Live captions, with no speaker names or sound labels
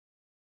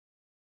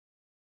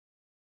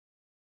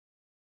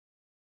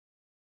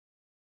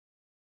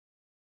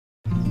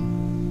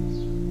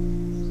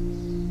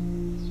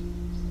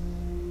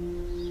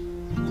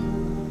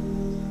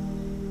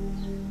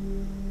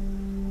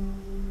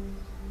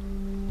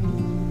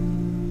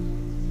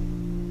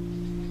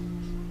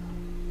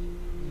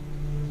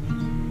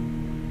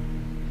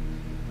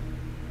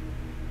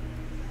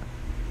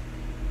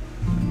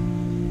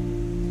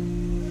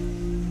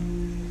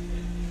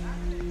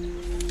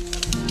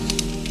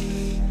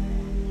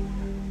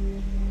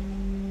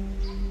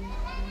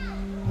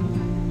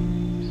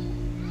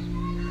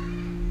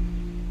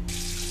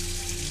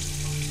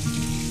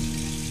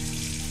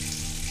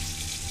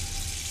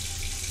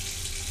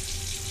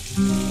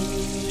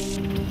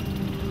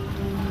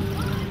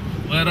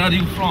Where are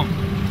you from?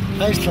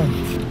 Iceland.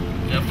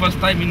 Your first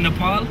time in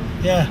Nepal?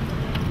 Yeah.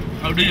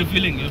 How do you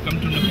feeling? You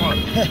come to Nepal?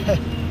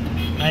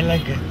 I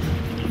like it.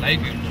 Like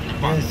it?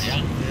 Nepal, Yes.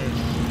 yeah?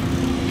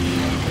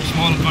 Yes.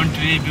 Small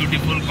country,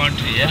 beautiful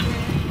country, yeah?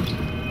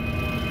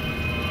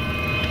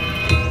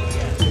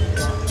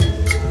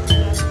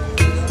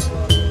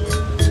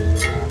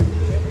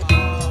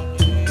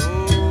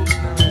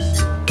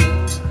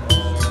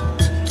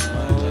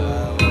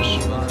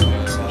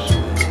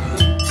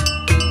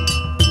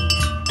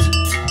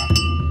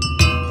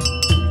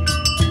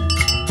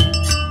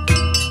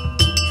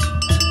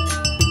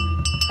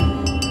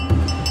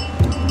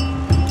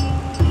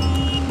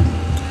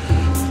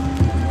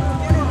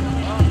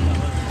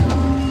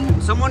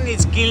 Someone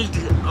is killed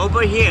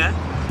over here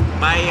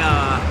by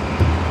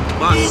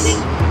bus.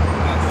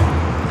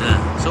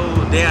 So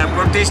they are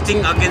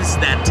protesting against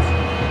that.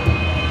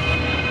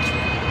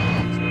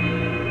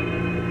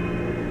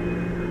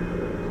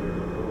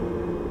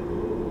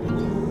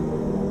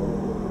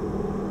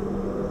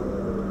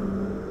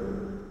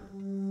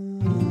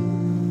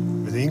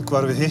 Við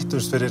Ingvar við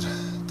hittumst fyrir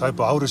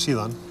tæpu ári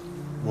síðan,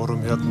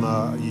 vorum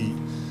hérna í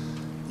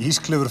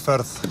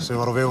ísklifurferð sem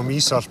var á vegum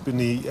Ísalp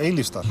inn í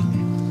Eilífsdal.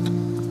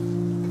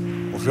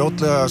 Og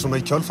fljótlega svona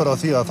í kjölfarið á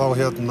því að þá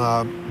hérna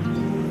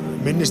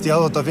minnist ég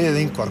á þetta við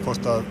Ingvar,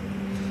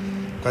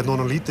 hvernig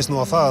honum lítist nú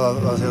á það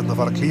að hérna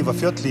fara að klífa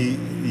fjöll í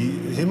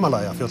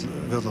Himalaya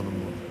fjöllunum.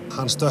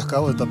 Hann stökk á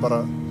þetta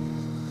bara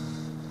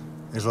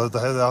eins og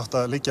þetta hefði átt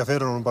að liggja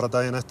fyrir honum bara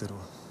daginn eftir.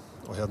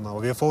 Og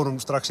við fórum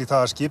strax í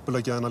það að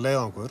skipuleggja þennan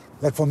leiðangur.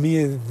 Like for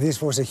me,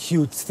 this was a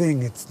huge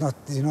thing. It's not,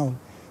 you know,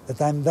 that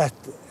I'm that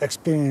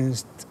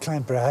experienced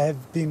climber. I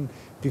have been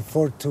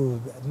before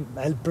to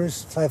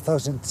Elbrus,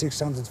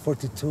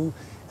 5,642,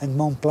 and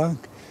Mont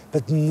Blanc,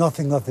 but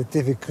nothing of the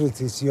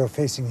difficulties you're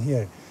facing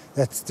here.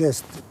 That's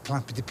just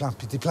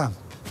plampity-plampity-plamp.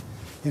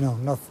 You know,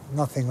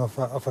 nothing of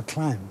a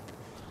climb.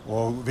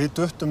 Og við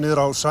duttum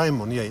niður á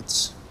Simon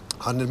Yates.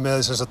 Hann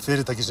með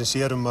fyrirtæki sem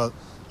sér að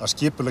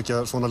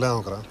skipuleggja svona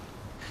leiðangra.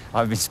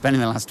 I've been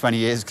spending the last 20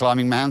 years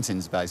climbing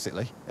mountains,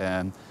 basically.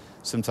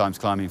 Sometimes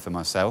climbing for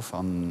myself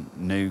on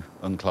new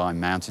unclimbed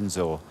mountains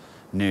or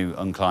new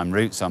unclimbed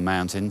routes on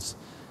mountains.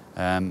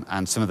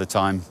 And some of the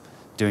time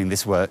doing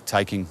this work,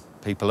 taking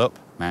people up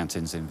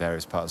mountains in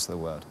various parts of the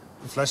world.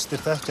 Flestir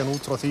þekkja hann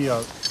út frá því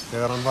að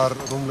þegar hann var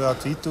rúmlega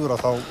tvítugur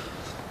þá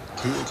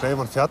kleif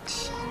hann fjall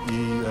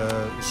í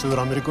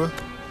Suður-Ameríku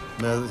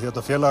með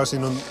félaga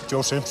sínum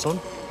Joe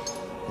Simpson.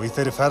 Og í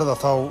þeirri ferð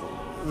þá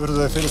urðu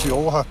þeir fyrir því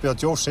óhappi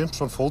að Joe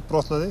Simpson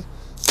fótbrotnaði.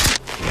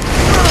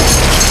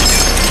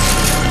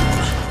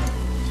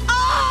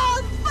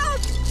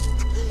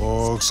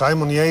 Og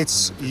Simon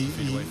Yates í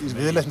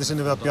viðleitni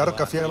sinni við að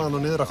bjarga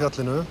félaganum niður af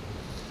fjallinu.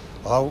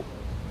 Og þá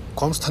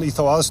komst hann í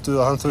þá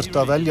aðstöðu að hann þurfti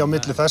að velja á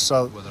milli þess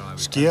að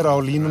skera á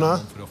línuna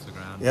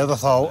eða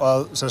þá að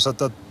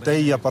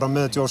deyja bara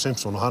með Joe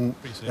Simpson. Og hann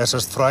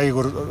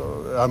frægur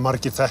að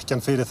margir þekkja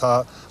hann fyrir það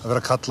að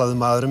vera kallaður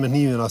maðurinn með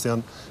hnífina því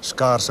hann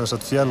skar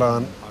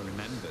félagan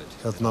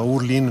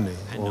úr línunni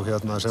og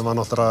sem hann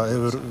náttúrulega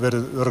hefur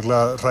verið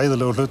örugglega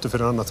hræðilegur hlutur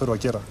fyrir hann að þurfa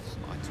að gera.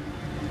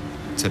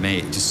 To me,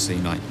 it just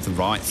seemed like the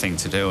right thing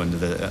to do under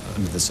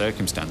the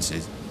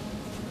circumstances.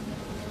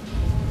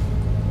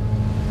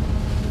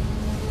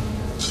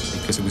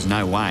 Because there was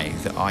no way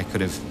that I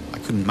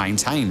couldn't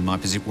maintain my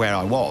position where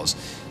I was.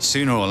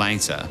 Sooner or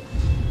later,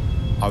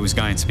 I was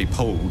going to be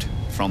pulled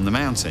from the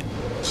mountain.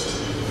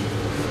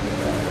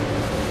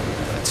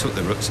 I took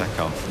the rucksack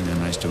off and then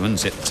managed to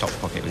unzip the top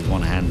pocket with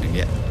one hand and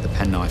get the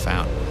penknife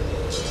out.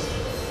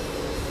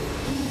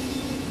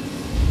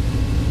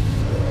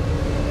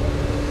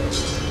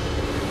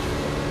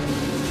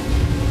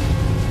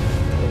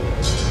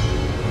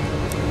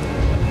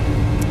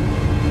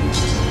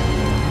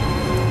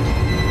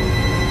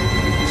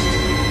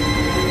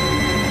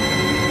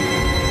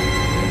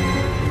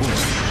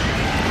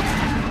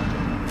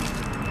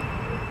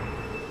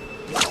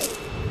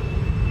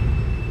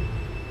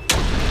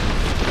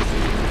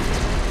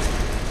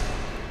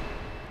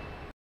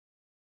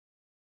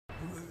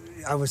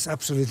 I was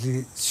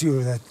absolutely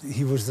sure that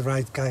he was the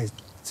right guy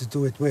to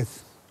do it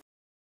with.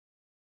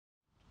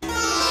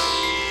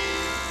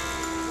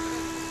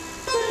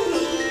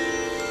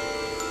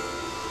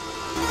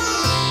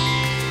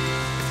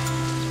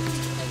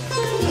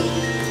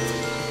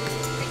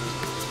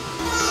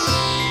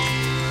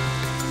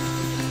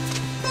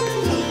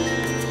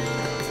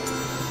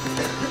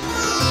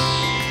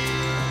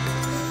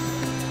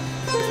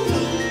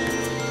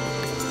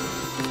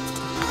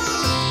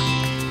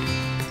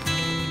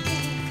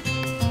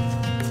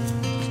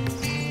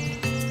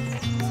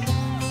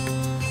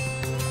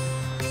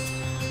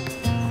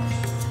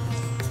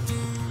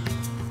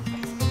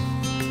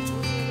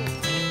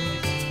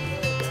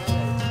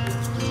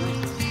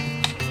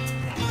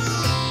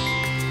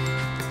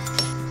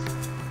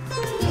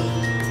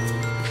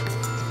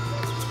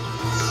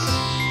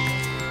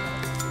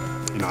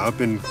 I've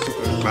been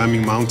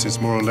climbing mountains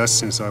more or less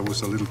since I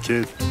was a little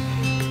kid.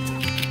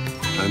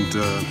 And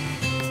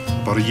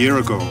about a year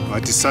ago, I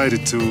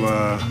decided to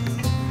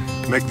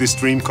make this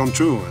dream come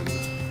true.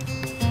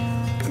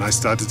 And I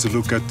started to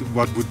look at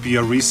what would be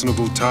a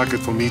reasonable target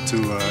for me to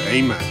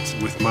aim at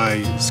with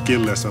my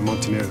skill as a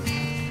mountaineer.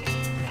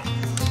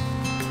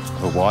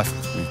 A wife,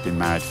 we've been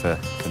married for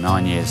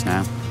 9 years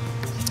now,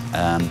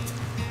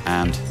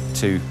 and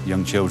 2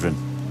 young children.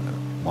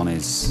 One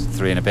is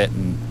 3 and a bit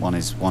and one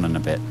is 1 and a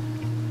bit,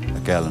 a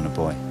girl and a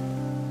boy.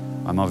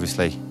 I'm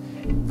obviously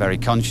very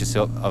conscious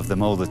of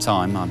them all the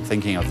time. I'm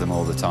thinking of them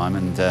all the time,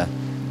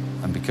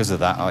 and because of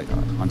that,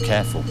 I'm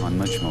careful. I'm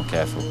much more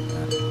careful.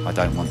 I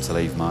don't want to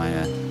leave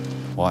my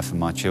wife and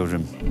my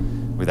children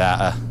without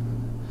a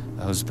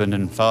husband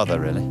and father,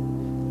 really.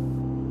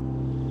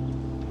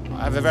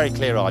 I have a very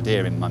clear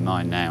idea in my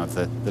mind now of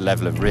the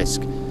level of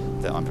risk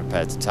that I'm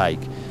prepared to take,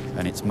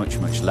 and it's much,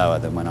 much lower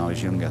than when I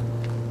was younger.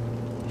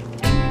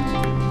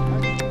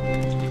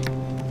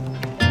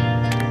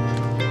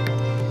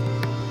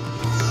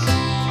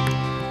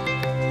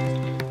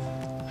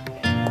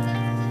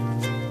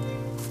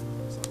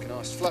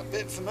 Flat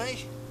bit for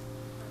me.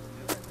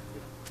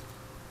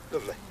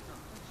 Lovely.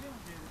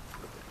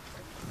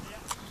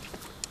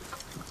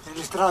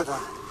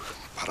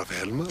 Bara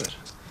vel maður.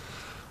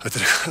 Þetta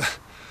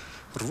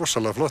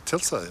rosalega flott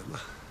tjaldstæði hérna.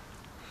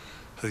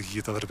 Hefði ekki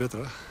getað verið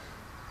betra.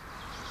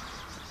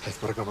 Heitt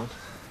bara gaman.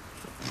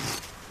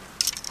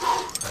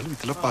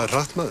 Helvíti labbaði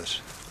hratt maður.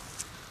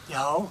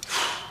 Já.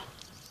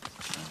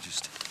 I'll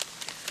just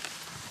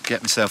get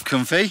myself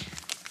comfy.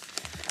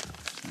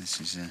 This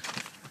is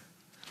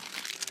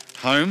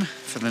home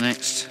for the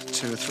next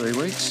 2 or 3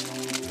 weeks.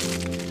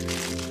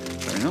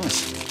 Very nice.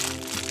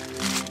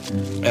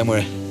 And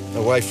we're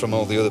away from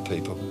all the other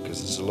people because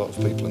there's a lot of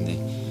people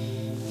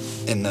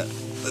in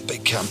the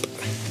big camp.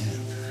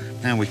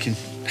 Now we can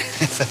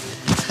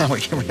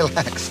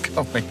relax,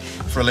 can't we,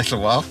 for a little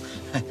while,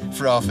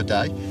 for half a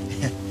day.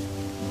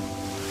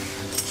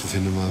 Svo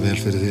finnum maður vel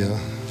fyrir því að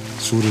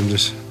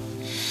súrefnis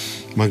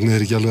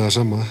magnið ekki alveg það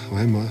sama á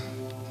heima.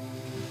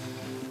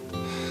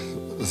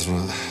 Það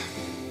svona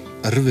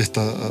erfitt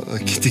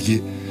að geta ekki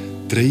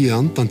dregið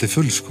andan til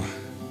full, sko.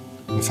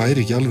 Man fær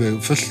ekki alveg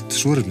fullt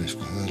súrefni,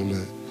 sko. Það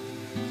alveg...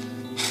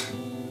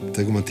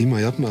 tekur maður tíma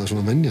að jafna að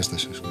svona venjast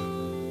þessu, sko.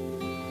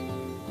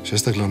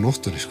 Sérstaklega á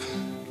nóttunni, sko.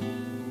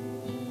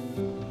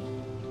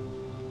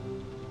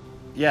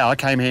 Yeah, I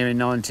came here in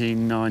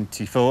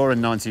 1994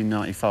 and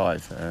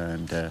 1995,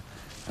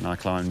 and I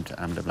climbed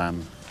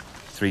Dablam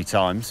 3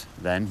 times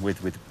then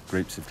with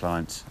groups of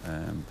clients.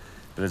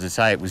 But as I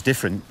say, it was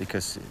different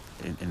because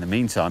in the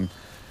meantime,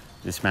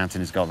 this mountain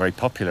has got very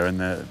popular, and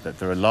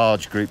there are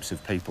large groups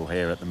of people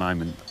here at the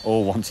moment,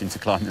 all wanting to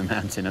climb the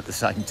mountain at the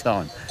same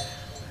time.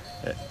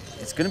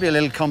 It's going to be a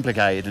little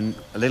complicated and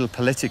a little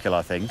political,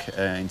 I think,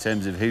 in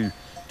terms of who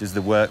does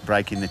the work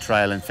breaking the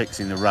trail and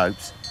fixing the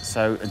ropes.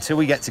 So until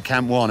we get to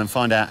Camp 1 and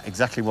find out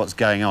exactly what's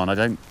going on, I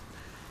don't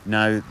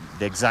know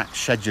the exact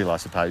schedule, I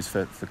suppose,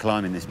 for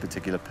climbing this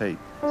particular peak.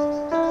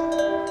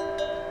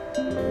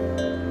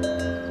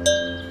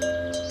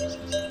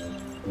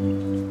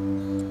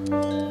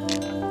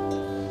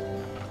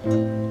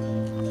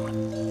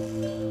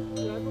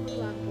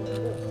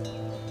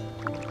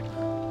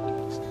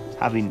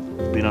 Having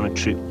been on a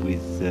trip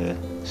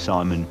with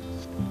Simon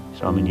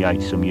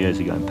Yates some years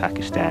ago in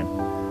Pakistan,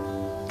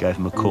 gave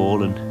him a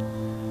call and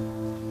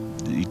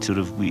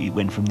we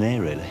went from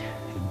there really.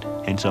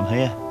 And hence I'm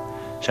here,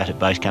 sat at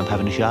base camp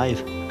having a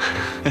shave.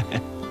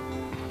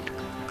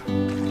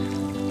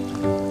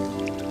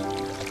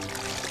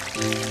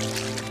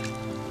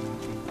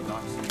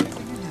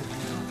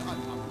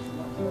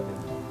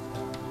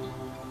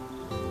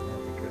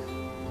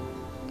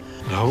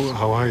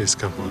 How high is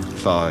Camp 1?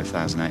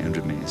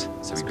 5,800 metres.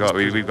 So we've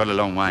got a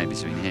long way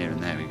between here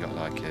and there. We've got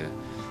like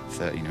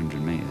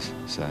 1,300 metres.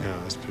 So yeah,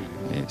 that's pretty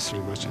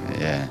much.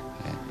 Yeah.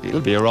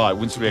 It'll be all right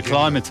once we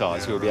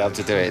acclimatise. We'll be able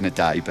to do it in a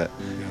day, but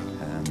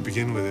to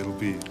begin with,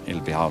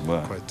 it'll be hard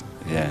work.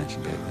 Yeah,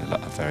 it'll be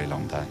a very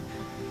long day.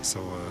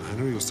 So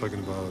Henry was talking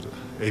about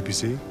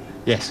APC.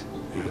 Yes,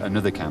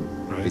 another camp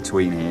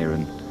between here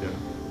and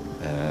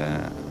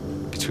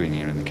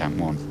the Camp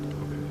 1,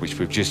 which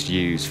we've just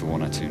used for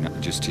 1 or 2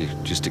 just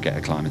to get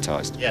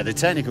acclimatised. Yeah, the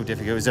technical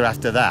difficulties are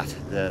after that.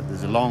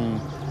 There's a long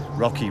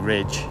rocky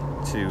ridge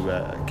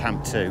to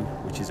Camp 2,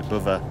 which is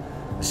above a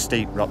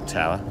steep rock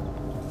tower.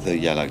 The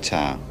Yellow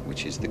Tower,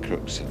 which is the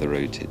crux of the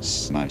route,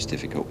 it's the most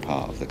difficult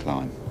part of the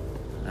climb.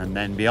 And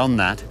then beyond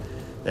that,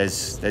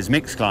 there's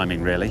mixed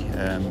climbing really,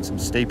 some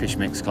steepish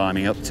mixed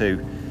climbing up to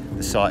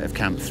the site of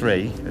Camp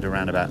 3 at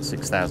around about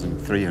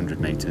 6,300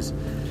 metres.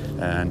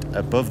 And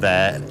above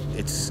there,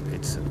 it's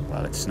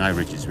snow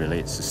ridges really.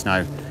 It's a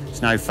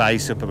snow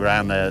face up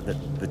around the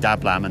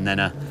Dablam, and then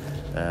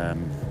a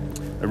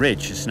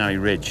ridge, a snowy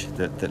ridge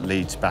that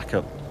leads back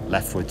up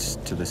leftwards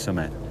to the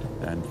summit.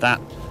 And that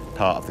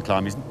part of the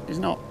climb is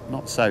not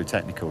so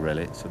technical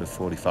really. It's sort of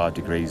 45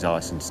 degrees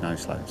ice and snow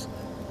slopes.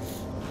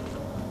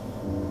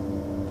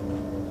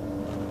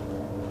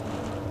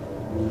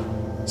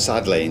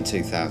 Sadly, in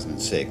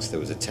 2006, there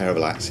was a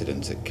terrible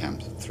accident at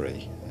Camp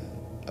 3.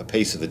 A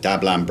piece of the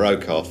Dablam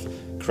broke off,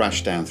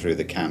 crashed down through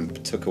the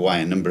camp, took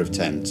away a number of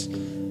tents,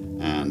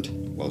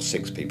 and, well,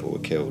 6 people were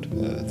killed.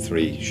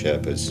 3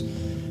 Sherpas,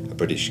 a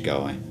British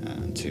guy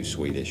and 2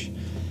 Swedish.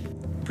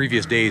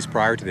 Previous days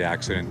prior to the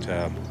accident,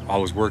 I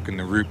was working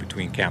the route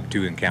between Camp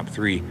 2 and Camp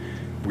 3.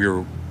 We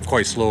were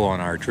quite slow on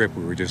our trip.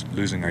 We were just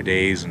losing our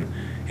days and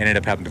ended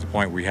up happening to the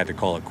point where we had to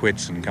call it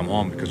quits and come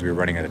home because we were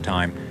running out of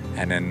time.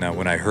 And then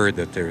when I heard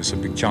that there was a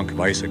big chunk of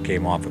ice that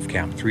came off of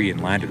Camp 3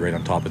 and landed right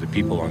on top of the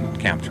people on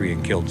Camp 3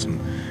 and killed some,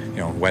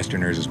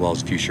 Westerners as well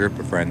as a few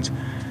Sherpa friends,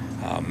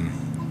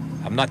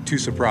 I'm not too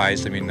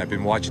surprised. I mean, I've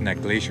been watching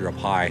that glacier up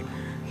high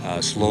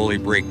slowly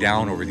break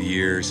down over the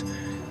years.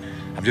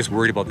 I'm just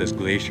worried about this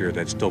glacier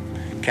that's still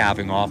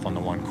calving off on the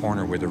one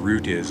corner where the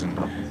route is, and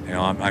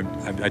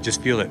I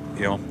just feel that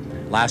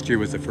last year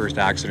was the first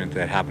accident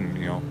that happened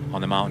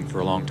on the mountain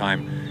for a long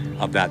time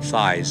of that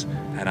size,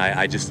 and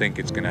I just think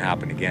it's going to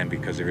happen again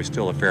because there is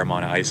still a fair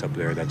amount of ice up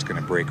there that's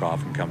going to break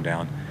off and come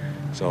down.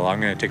 So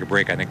I'm going to take a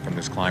break, I think, from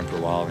this climb for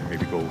a while and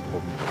maybe go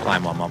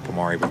climb on Mount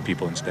Pomare with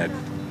people instead.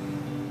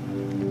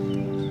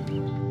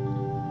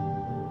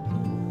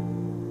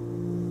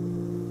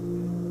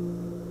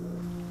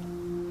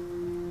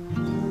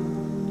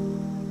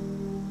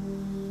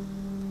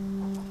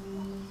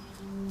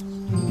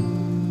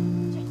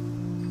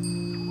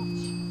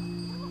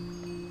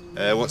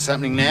 What's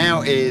happening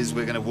now is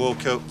we're going to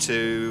walk up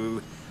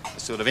to a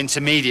sort of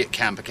intermediate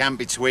camp, a camp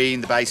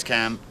between the base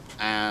camp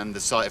and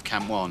the site of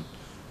Camp 1.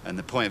 And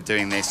the point of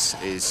doing this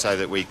is so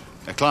that we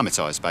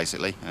acclimatise,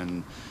 basically,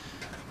 and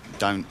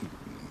don't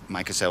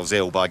make ourselves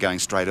ill by going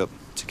straight up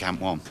to Camp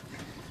 1.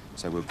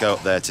 So we'll go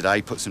up there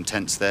today, put some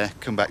tents there,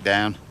 come back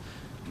down,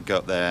 and go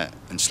up there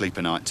and sleep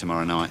a night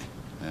tomorrow night.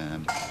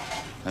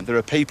 And there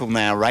are people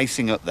now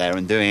racing up there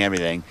and doing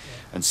everything,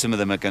 and some of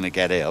them are going to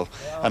get ill,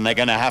 and they're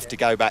going to have to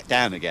go back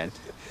down again.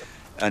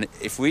 And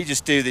if we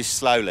just do this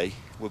slowly,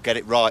 we'll get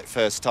it right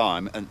first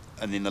time, and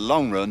in the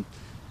long run,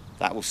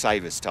 that will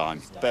save us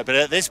time. But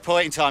at this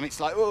point in time, it's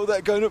like, oh,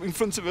 they're going up in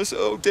front of us,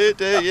 oh dear,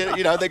 they're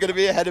going to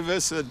be ahead of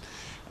us,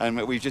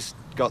 and we've just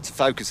got to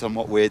focus on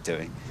what we're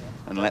doing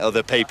and let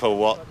other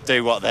people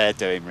do what they're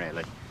doing,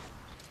 really.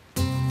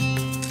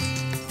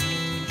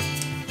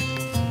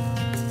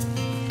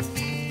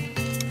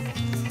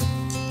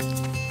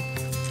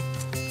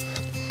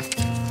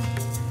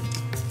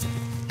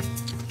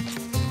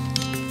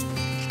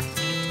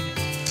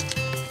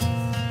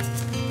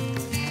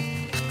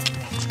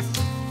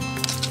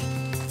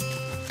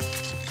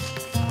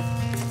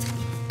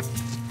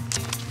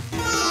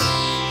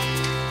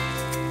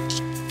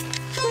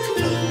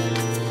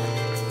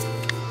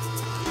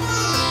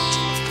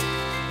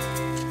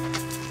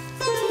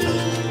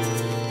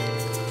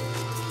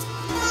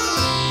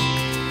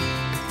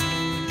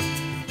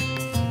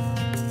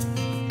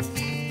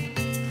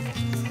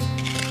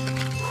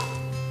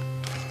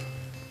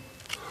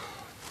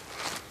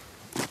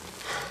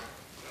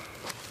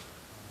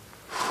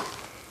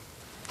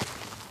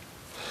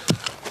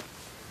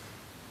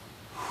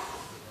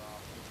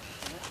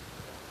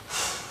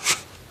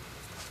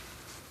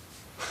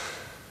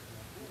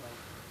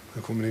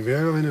 Það komin í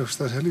vegavinnu og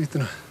stað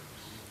helvítuna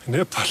í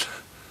Nepal.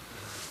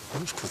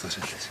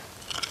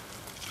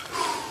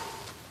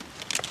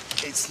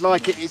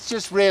 It's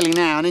just really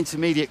now an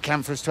intermediate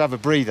camp for us to have a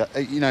breather,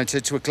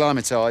 to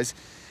acclimatise,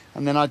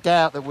 and then I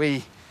doubt that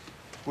we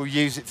will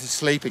use it for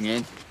sleeping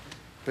in,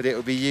 but it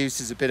will be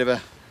used as a bit of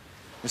a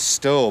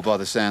store by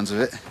the sounds of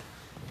it.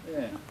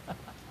 Yeah,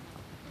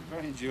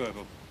 very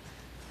enjoyable.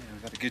 Yeah,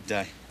 we've had a good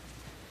day.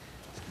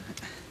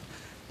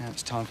 Now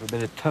it's time for a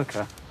bit of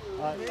tucker.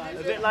 A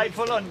bit late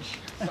for lunch.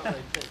 We're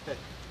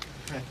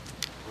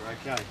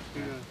okay.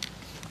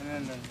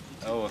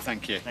 Oh, well,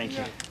 thank you. Thank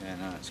you. Yeah,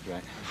 no, that's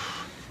great.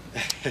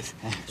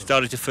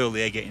 Started to feel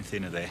the air getting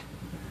thinner there.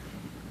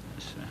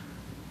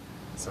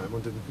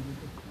 Simon didn't feel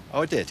it?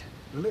 Oh, I did?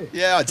 Really?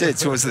 Yeah, I did,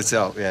 towards the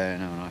top. Yeah,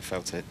 no, and I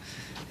felt it.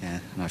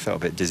 Yeah, and I felt a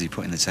bit dizzy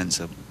putting the tents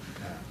up.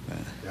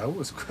 Yeah, it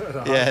was quite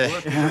a hard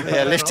work.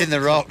 Yeah, lifting the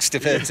rocks to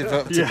put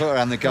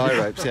around the guy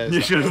ropes. Yeah,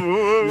 You should.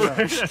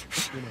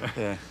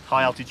 Yeah.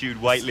 High altitude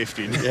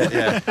weightlifting.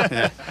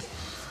 yeah.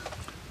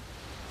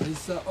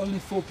 There's only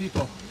 4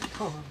 people.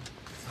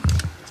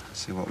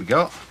 See what we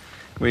got.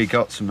 We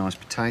got some nice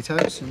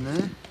potatoes in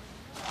there.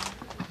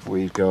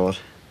 We've got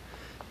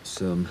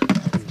some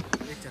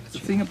The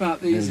thing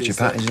about these is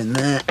that chapatis in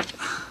there.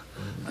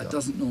 it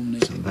doesn't normally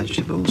Some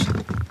vegetables.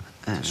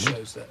 And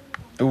shows that,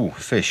 oh,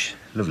 fish.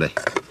 Lovely.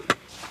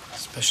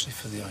 especially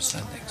for the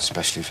Icelandics.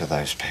 Especially for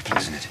those people,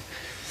 isn't it?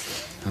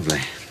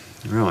 Lovely.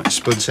 Right,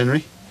 spuds,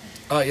 Henry.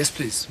 Oh, yes,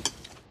 please.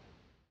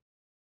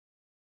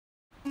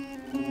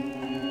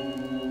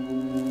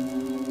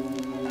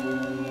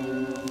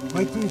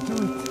 Why do you do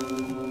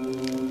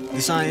it?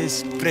 The sign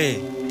is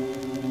pray.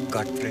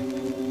 God pray.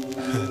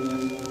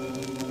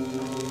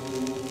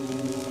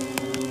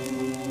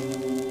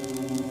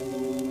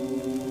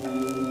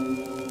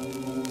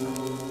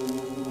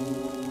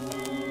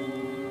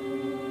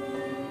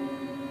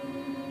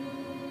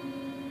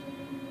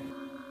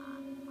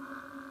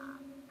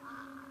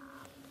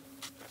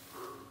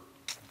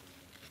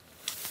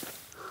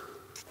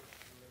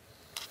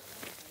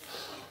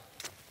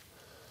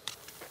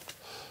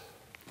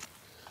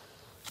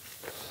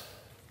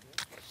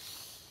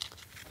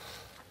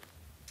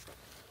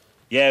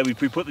 Yeah, we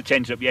put the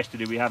tent up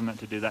yesterday. We haven't had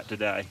to do that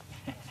today.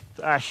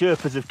 Our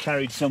Sherpas have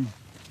carried some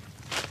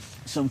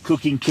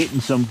cooking kit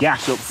and some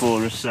gas up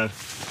for us, so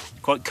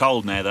quite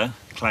cold now though.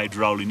 Clouds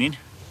rolling in.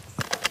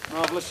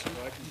 Marvellous.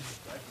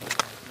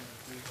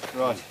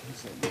 Right.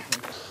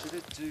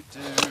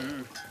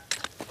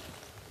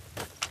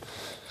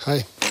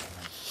 Hæ.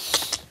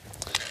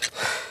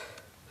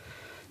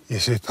 Ég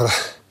sé bara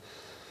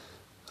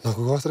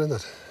nokkuð gott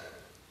reyndar.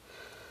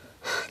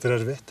 Þetta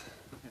erfitt.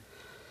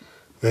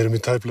 Við erum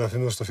í tæplega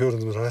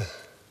 5.400 metra hæð.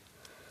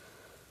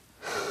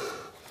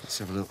 Let's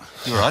have a look.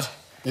 You all right?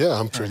 Yeah,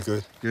 I'm pretty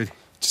good. Good.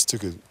 Just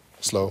took it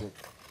slow.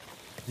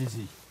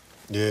 Dizzy?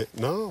 Yeah,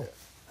 no.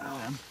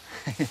 I am.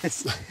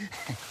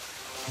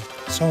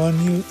 Someone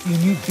you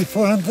knew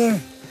beforehand there,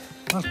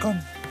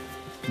 Malcolm?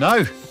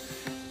 No.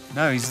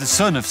 No, he's the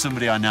son of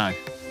somebody I know.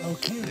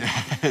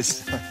 Okay.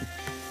 So,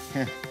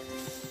 yeah.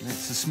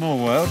 It's a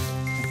small world,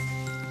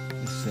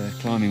 this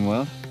climbing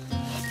world.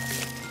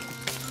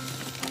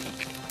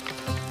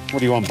 What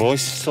do you want,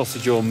 boys?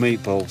 Sausage or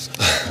meatballs?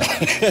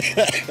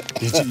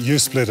 You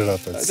split it up.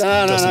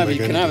 No, but you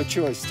can have a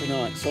choice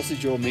tonight.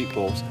 Sausage or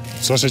meatballs?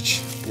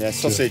 Sausage? Yeah,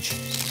 sausage.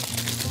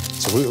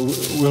 So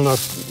we'll not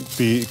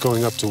be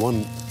going up to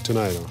one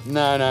tonight, or?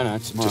 No, tomorrow.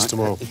 Just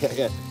tomorrow?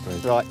 Yeah.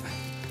 Right.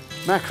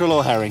 Mackerel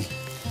or herring?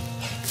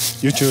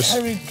 You choose.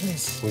 Herring,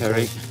 please.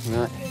 Herring.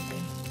 Right.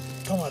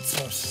 Tomato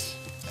sauce.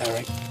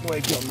 Herring.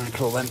 We've got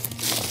mackerel then.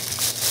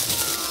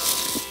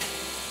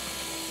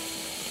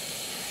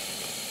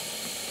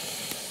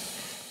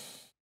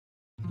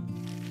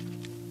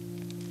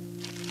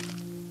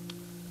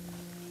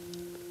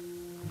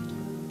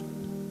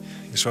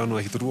 Ég svaf nú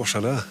ekkert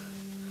rosalega.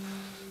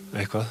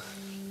 Eitthvað.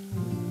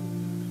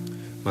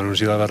 Maður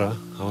síðan að vera.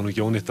 Það var nú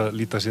ekki ónýtt að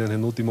líta síðan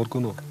hérna út í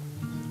morgun og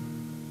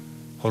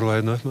horfa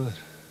hérna upp með þér.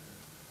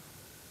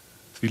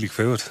 Þvílík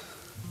fegurð.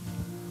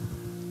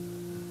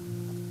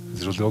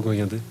 Þetta svolítið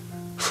ógnvekjandi.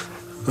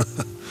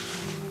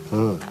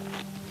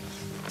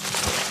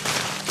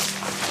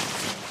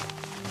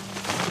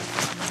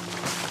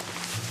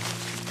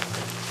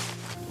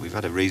 We've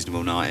had a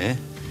reasonable night here,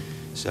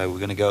 so we're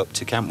going to go up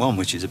to Camp 1,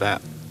 which is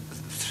about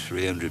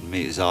 300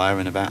 metres higher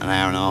and about an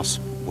hour and a half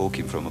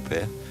walking from up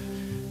here,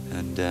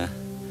 and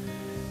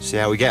see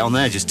how we get on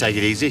there. Just take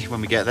it easy when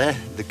we get there.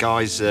 The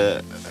guys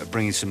are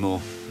bringing some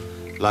more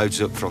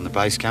loads up from the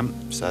base camp,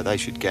 so they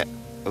should get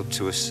up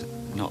to us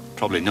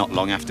probably not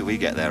long after we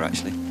get there,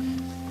 actually.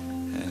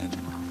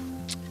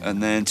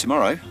 And then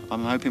tomorrow,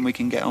 I'm hoping we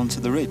can get onto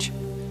the ridge.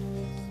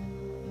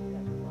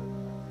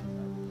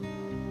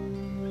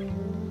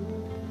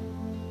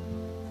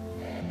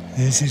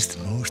 This is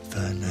the most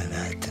fun I've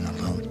had in a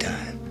long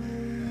time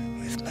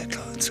with my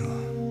clothes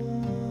on.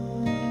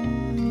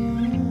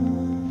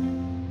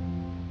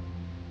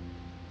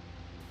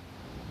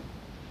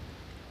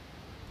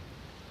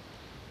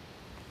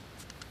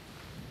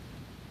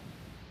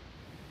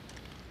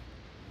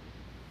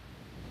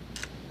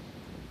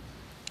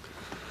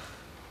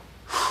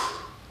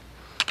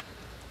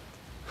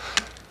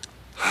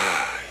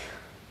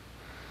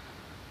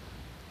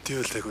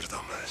 Djöfull tekur þetta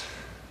á maður.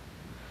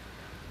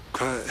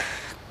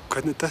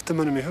 Hvernig dettur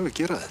mönnum í hug að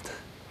gera þetta?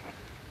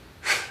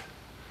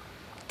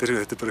 Þetta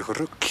er bara eitthvað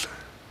rugl.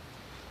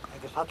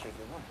 Þetta er fallegt,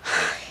 hérna?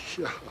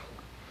 Já.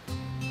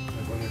 Það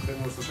er bara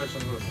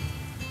 5.600.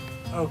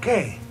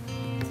 Okay.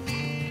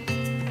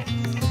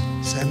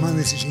 Simon,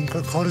 this is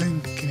Ingvar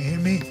calling. Can you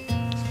hear me?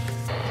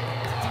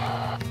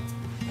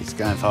 It's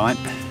going fine.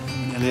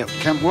 Nearly up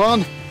Camp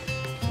 1.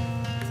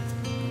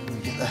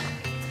 We'll get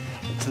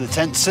to the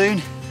tent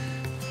soon.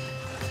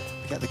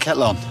 Get the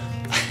kettle on.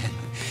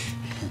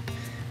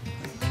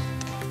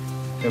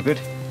 Feel good?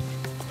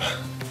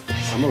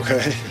 I'm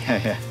okay.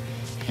 Yeah.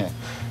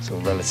 It's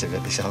all relative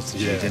at this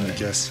altitude, isn't it? I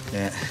guess.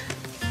 Yeah.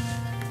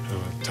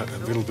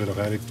 A little bit of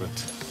headache, but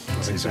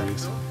nothing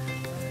serious.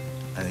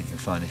 I think you'll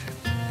find if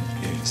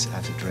you just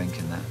have a drink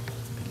and that,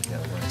 it'll go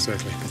away.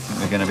 Exactly. I think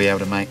we're going to be able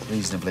to make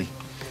reasonably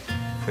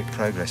quick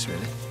progress,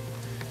 really,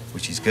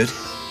 which is good.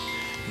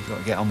 We've got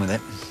to get on with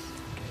it.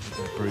 We've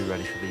got a brew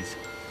ready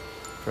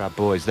for our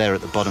boys. They're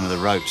at the bottom of the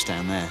ropes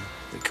down there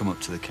that come up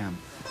to the camp.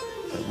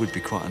 It would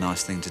be quite a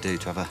nice thing to do,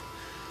 to have a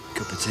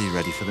cup of tea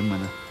ready for them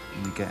when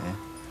we get here.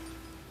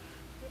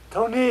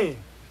 Tony!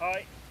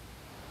 Hi.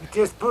 We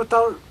just put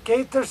our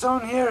gaiters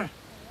on here.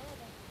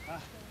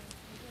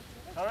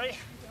 Sorry?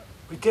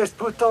 We just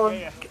put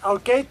on our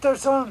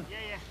gaiters on.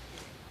 Yeah.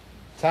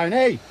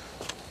 Tony,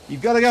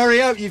 you've got to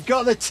hurry up. You've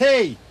got the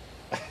tea.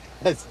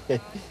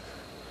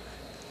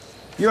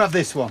 You have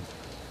this one.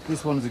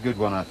 This one's a good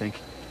one, I think.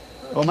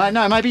 Or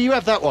no, maybe you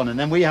have that one, and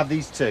then we have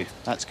these two.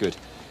 That's good.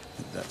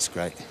 That's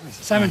great.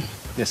 Simon.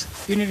 Yes.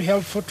 You need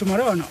help for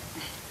tomorrow or no?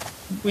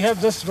 We have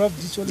just rope.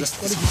 This one. What is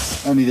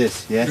this? Only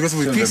this, yeah. Because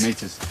we 200 pitch,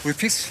 meters. we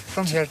pitch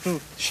from here too.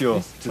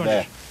 Sure, to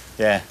there.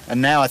 Yeah,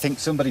 and now I think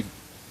somebody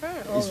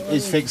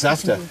is fixed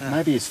after.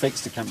 Maybe it's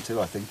fixed to Camp 2,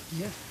 I think.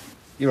 Yeah.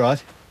 You're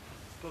right.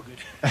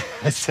 Buggered.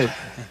 That's it.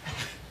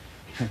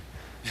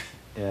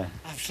 Yeah.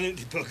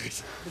 Absolutely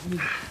buggered.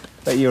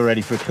 Bet you're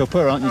ready for a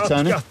cuppa, aren't you,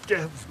 Tony?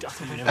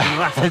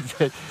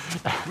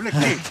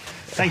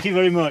 Thank you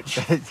very much.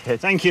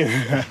 Thank you.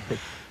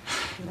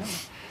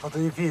 How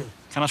do you feel?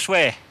 Can I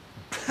swear?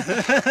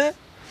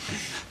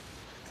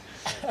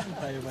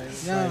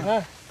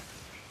 Yeah.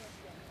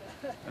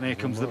 And here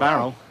comes the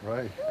barrel.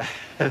 Right.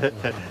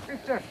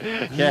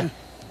 Yeah,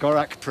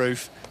 Gorak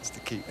proof. It's to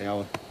keep the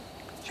old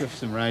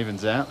chuffs and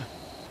ravens out.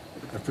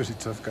 They're pretty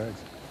tough guys.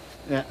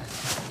 Yeah.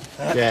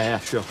 Yeah,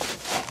 sure.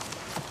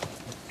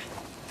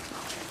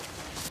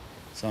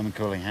 Simon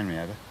calling Henry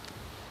over.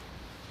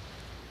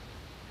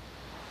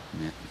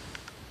 Yeah.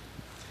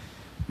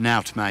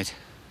 Naut, mate.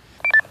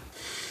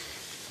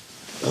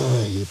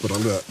 Ég bara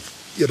alveg,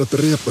 ég að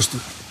drepast.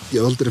 Ég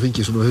hef aldrei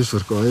fengið svona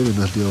hausverk á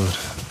ævinni held ég áður.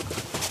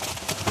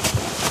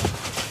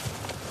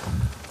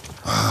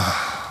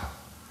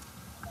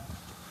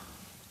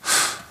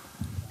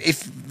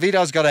 If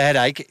Vidar's got a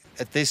headache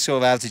at this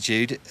sort of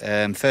altitude,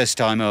 first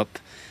time up,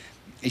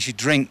 he should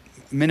drink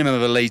a minimum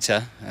of a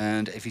litre,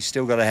 and if he's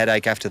still got a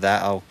headache after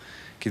that, I'll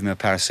give him a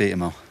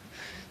paracetamol.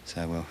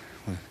 So we'll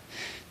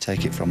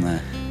take it from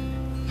there.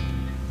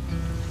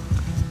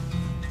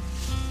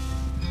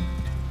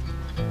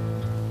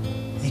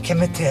 Ég kem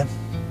með te.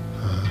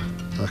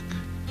 Tack.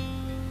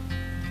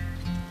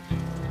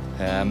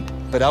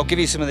 But I'll give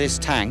you some of this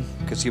tang,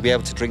 because you'll be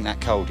able to drink that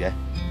cold, yeah?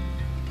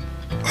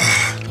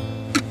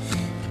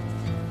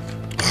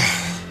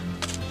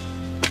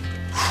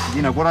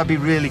 You know, what I'd be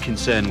really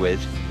concerned with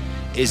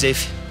is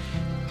if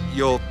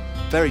your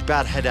very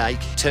bad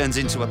headache turns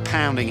into a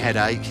pounding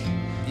headache,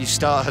 you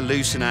start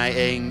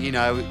hallucinating, you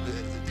know,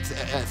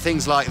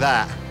 things like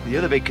that. The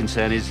other big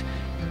concern is,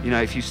 you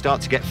know, if you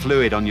start to get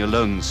fluid on your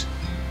lungs.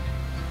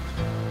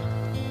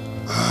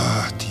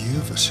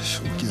 Djöfus,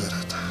 svo geður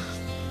þetta.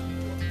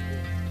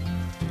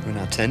 We're in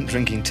our tent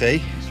drinking tea.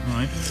 That's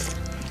right.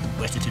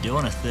 Better to do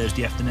on a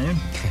Thursday afternoon.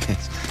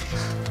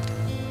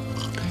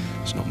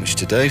 There's not much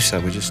to do, so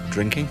we're just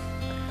drinking,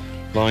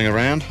 lying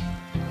around.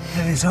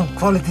 Having some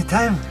quality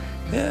time.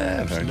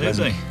 Yeah, very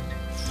pleasant.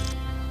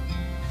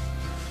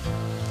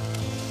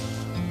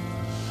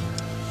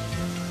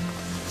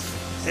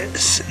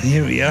 Yes,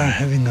 here we are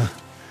having a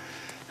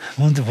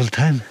wonderful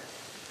time.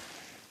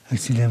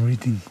 Actually, I'm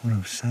reading one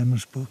of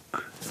Simon's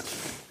book.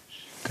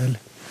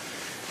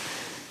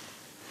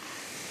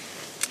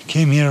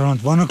 Came here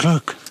around 1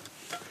 o'clock,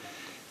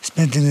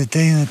 spending the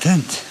day in a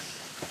tent,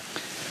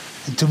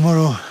 and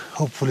tomorrow,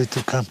 hopefully,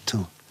 to Camp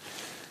 2.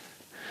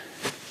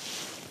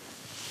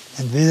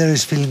 And Vidar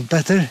is feeling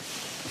better.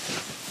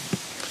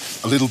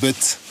 A little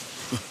bit.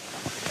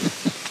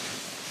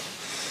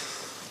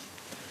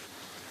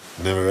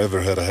 Never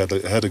ever had a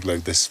headache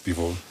like this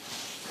before.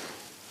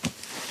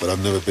 But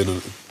I've never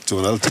been to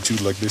an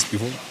altitude like this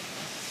before.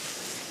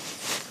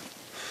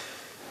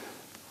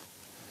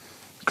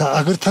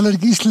 Akkur talar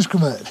ekki íslensku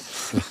maður.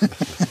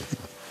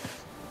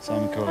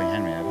 Simon calling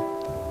Henry over.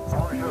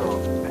 Bonjour,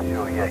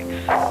 Monsieur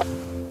Yates.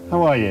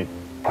 How are you?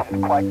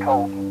 It's quite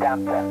cold and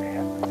damp down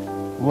here.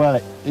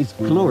 Well, it's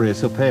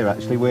glorious up here,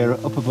 actually. We're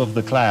up above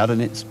the cloud,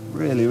 and it's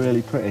really,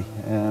 really pretty.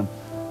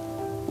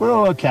 We're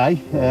all okay,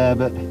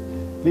 but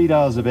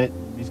Vidar's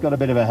he's got a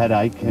bit of a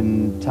headache,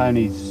 and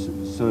Tony's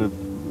sort of,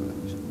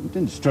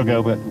 didn't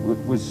struggle, but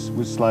was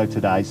slow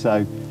today.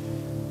 So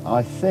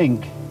I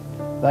think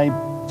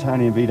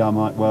Tony and Vidar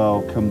might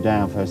well come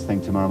down first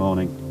thing tomorrow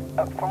morning.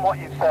 From what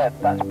you've said,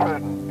 that's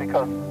prudent,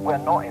 because we're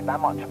not in that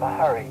much of a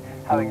hurry,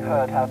 having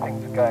heard how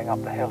things are going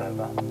up the hill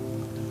over.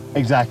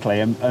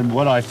 Exactly, and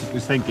what I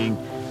was thinking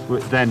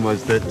then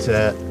was that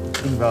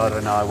Ingvar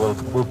and I will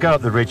go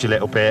up the ridge a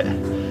little bit.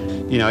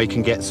 You know, he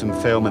can get some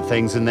film and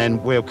things, and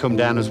then we'll come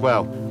down as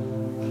well.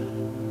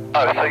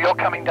 Oh, so you're all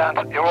coming down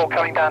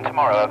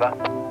tomorrow, over?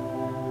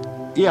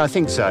 Yeah, I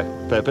think so,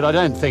 but I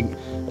don't think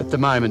at the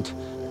moment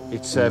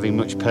it's serving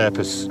much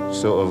purpose,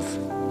 sort of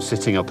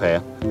sitting up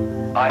here.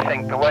 I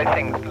think the way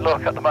things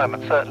look at the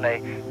moment,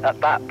 certainly,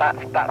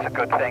 that's a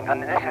good thing,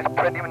 and this is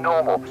pretty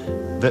normal.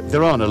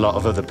 There aren't a lot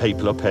of other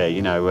people up here,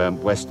 you know,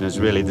 Westerners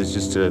really. There's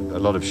just a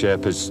lot of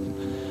Sherpas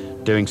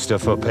doing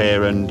stuff up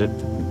here, and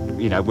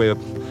you know, we're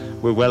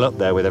well up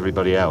there with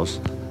everybody else.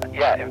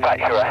 Yeah, in fact,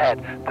 you're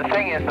ahead. The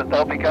thing is that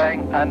they'll be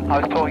going, and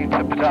I was talking to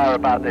Badar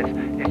about this,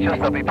 it's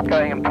just they'll be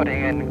going and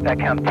putting in their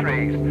Camp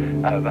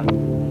 3s, over.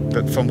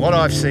 But from what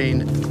I've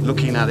seen,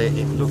 looking at it,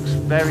 it looks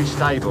very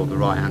stable, the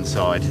right-hand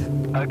side.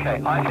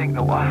 Okay, I think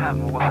that what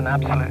happened was an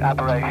absolute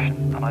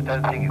aberration, and I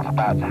don't think it's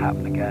about to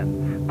happen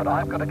again. But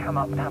I've got to come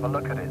up and have a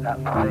look at it,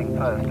 that's the thing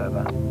first,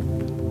 over.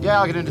 Yeah,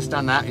 I can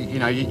understand that. You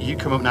know, you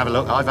come up and have a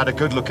look. I've had a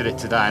good look at it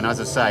today, and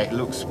as I say, it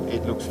looks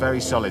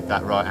very solid,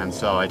 that right-hand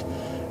side.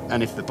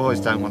 And if the boys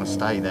don't want to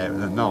stay there at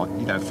the night,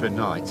 you know, for a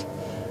night,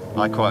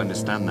 I quite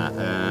understand that.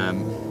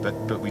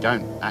 But we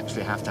don't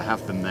actually have to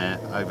have them there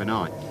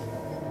overnight.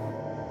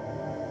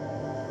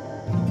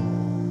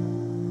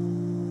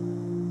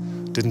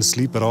 Didn't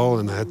sleep at all,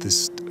 and I had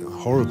this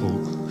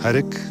horrible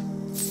headache.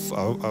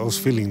 I was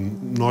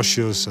feeling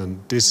nauseous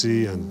and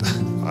dizzy, and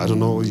I don't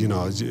know, you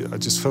know, I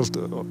just felt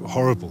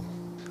horrible.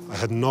 I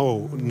had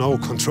no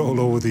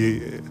control over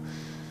the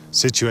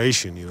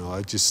situation. You know,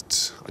 I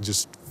just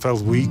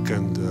felt weak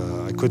and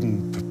I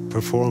couldn't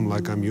perform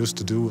like I'm used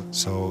to do.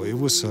 So it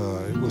was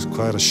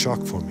quite a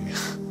shock for me.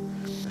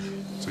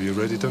 So you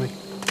ready, Tony?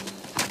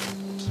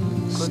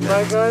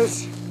 Goodbye,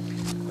 guys.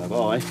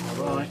 Bye-bye.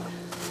 Bye.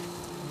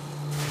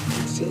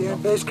 See you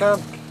at base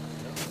camp.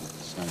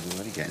 Snow's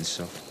already getting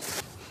soft.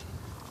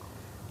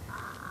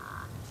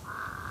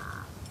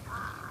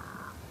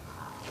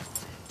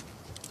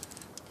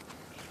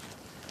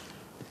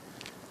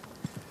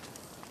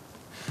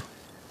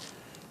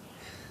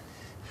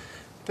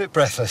 Bit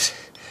breathless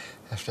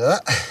after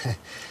that.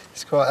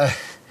 It's quite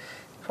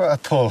a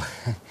pull.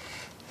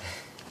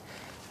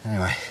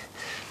 Anyway,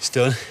 it's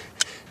done.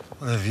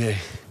 What a view.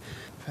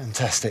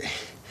 Fantastic.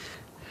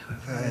 We're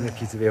very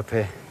lucky to be up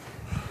here.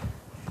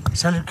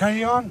 Shall we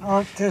carry on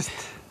or just...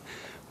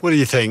 What do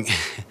you think?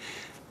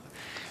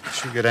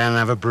 Should we go down and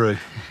have a brew?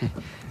 I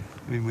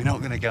mean, we're not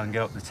going to go and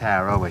go up the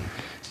tower, are we?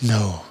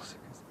 No.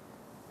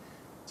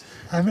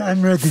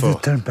 I'm ready to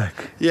turn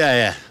back.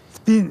 Yeah. It's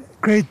been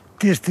great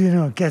just to, you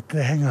know, get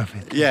the hang of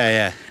it.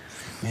 Yeah.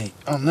 Me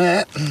on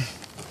that.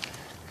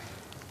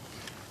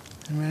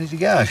 I'm ready to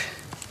go.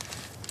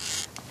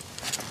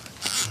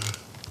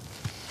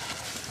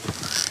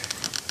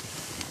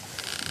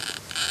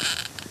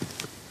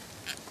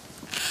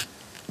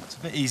 It's a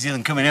bit easier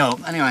than coming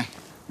up, anyway.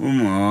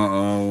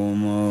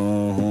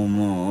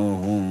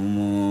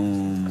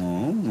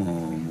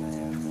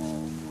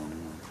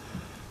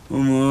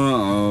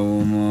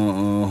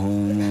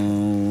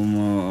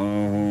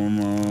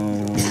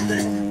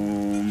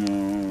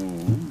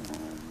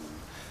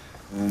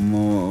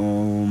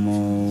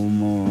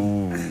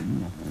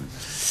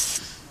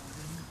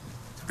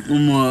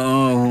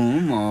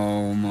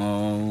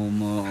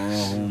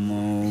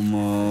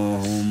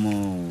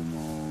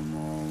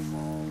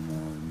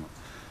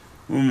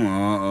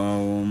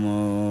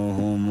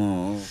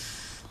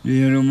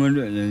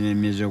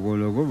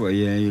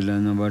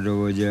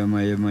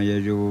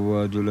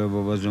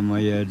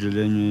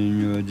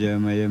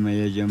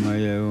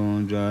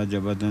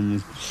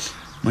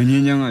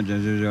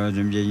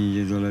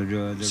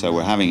 So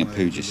we're having a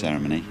puja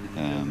ceremony.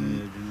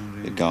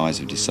 The guys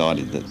have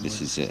decided that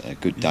this is a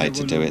good day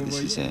to do it. This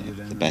is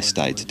the best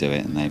day to do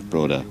it, and they've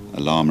brought a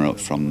lama up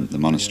from the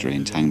monastery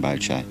in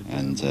Tangboche,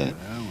 and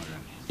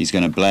he's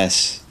going to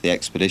bless the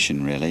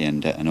expedition really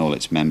and all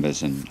its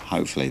members, and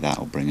hopefully that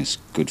will bring us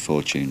good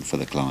fortune for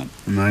the climb.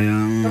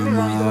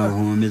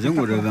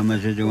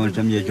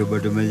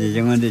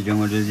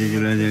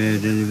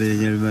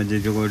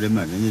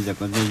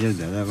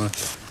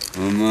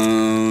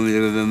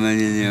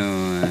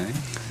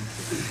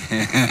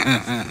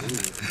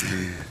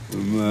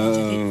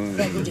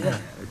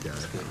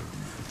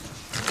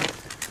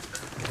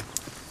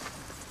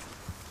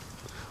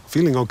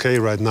 Feeling okay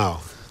right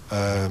now.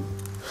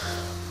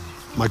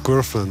 My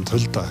girlfriend,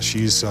 Hulda,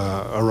 she's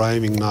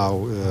arriving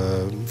now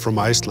from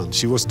Iceland.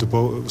 She was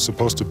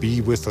supposed to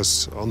be with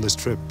us on this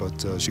trip,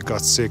 but she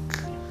got sick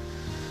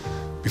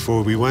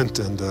before we went,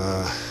 and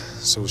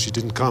so she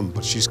didn't come.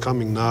 But she's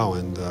coming now,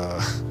 and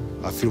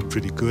I feel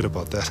pretty good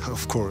about that,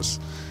 of course.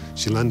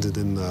 She landed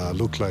in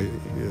Lukla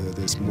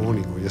this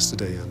morning or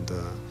yesterday, and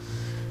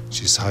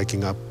she's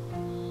hiking up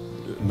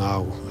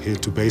now here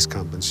to base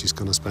camp, and she's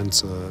gonna spend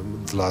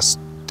the last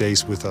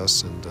days with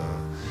us, and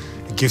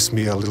it gives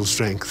me a little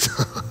strength.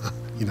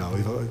 You know,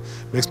 it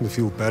makes me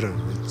feel better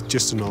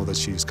just to know that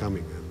she's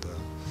coming, and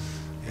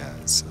yeah,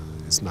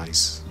 it's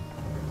nice.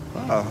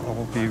 I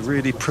will be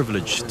really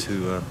privileged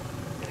to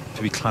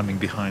be climbing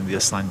behind the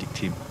Icelandic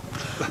team.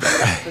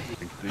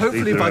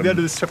 Hopefully by the end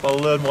of this trip I'll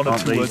learn one or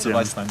two words of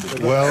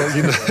Icelandic. Well,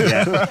 you know,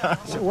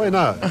 why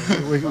not?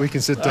 We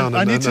can sit down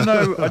and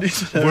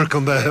work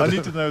on that. I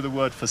need to know the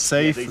word for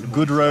safe,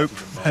 good rope,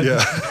 and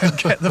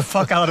get the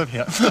fuck out of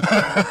here.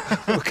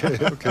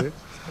 Okay.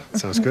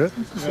 Sounds good.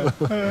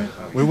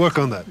 We'll work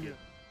on that.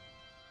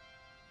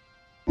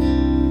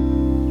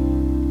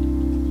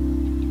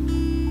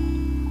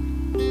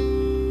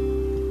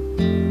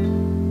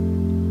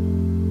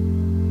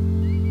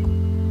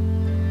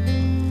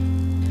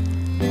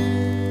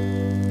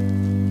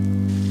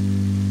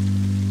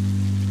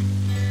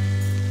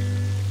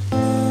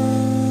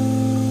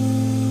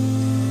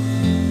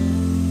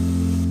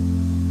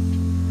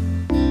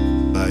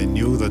 I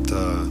knew that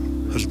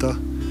Hulda,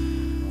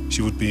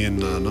 she would be in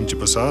Namche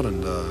Bazaar,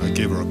 and I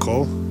gave her a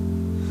call,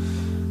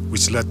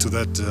 which led to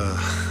that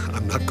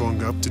I'm not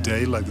going up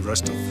today like the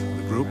rest of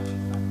the group.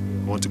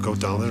 I want to go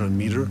down there and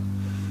meet her,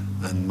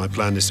 and my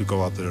plan is to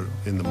go up there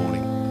in the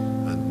morning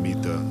and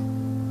meet the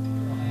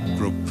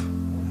group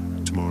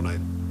tomorrow night.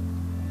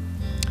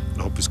 And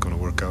I hope it's going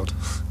to work out.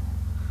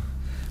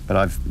 But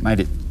I've made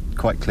it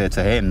quite clear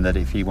to him that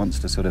if he wants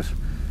to sort of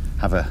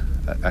have a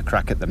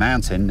crack at the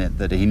mountain,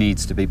 that he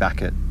needs to be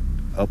back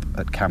up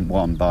at Camp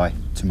 1 by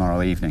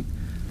tomorrow evening.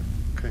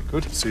 Okay,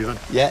 good. See you then.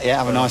 Yeah,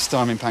 have a nice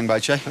time in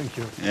Pangboche. Thank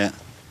you. Yeah.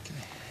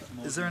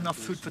 Is there enough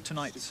food for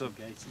tonight? So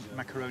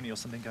macaroni or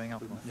something going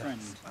up? Yeah.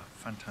 Oh,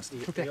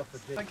 fantastic. Okay.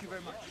 Thank you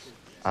very much.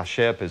 Our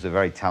Sherpas are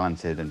very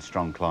talented and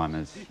strong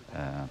climbers,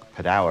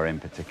 Padawa in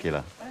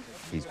particular.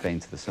 He's been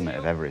to the summit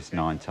of Everest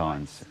 9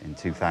 times. In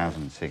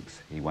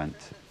 2006, he went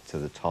to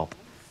the top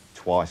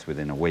twice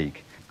within a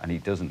week, and he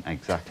doesn't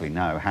exactly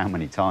know how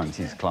many times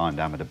he's climbed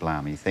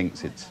Dablam. He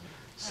thinks it's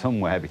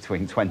somewhere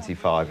between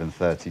 25 and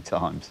 30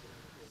 times.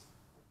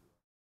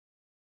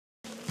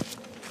 A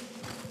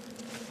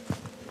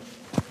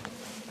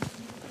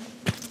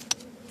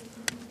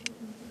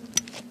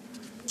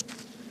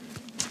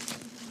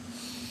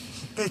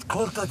bit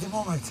cold at the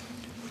moment.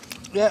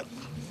 Yep,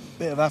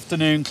 bit of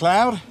afternoon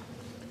cloud.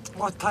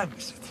 What time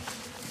is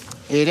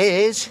it? It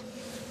is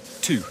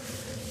 2.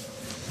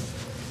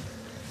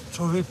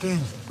 So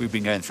We've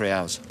been going 3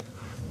 hours.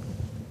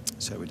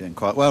 So we're doing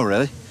quite well,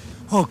 really.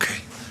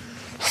 Okay.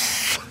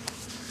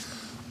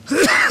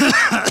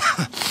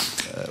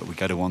 We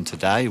go to 1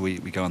 today, we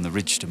go on the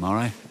ridge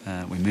tomorrow,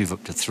 we move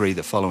up to 3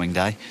 the following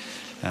day,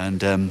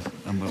 and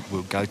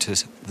we'll go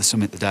to the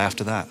summit the day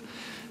after that.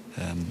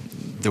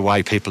 The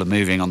way people are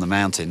moving on the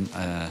mountain,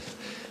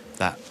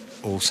 that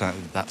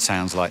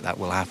sounds like that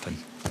will happen.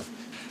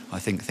 I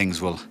think things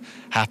will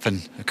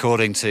happen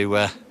according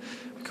to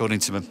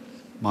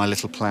my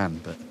little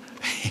plan, but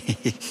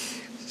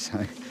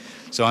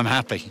so I'm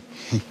happy.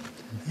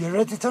 You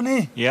ready,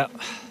 Tony? Yeah.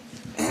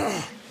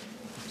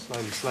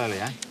 Slowly,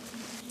 eh?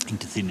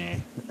 Into thin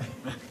air.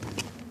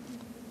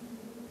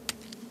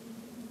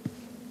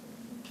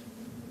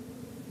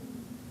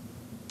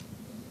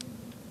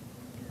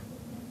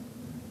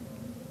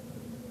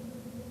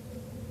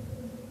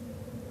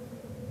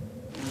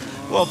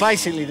 Well,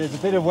 basically, there's a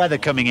bit of weather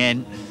coming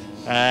in,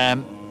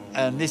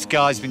 and this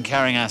guy's been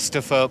carrying our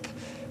stuff up,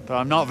 but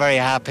I'm not very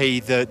happy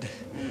that,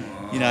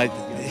 you know,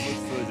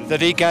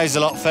 that he goes a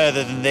lot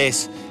further than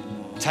this,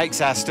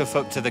 takes our stuff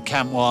up to the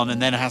Camp 1,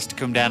 and then has to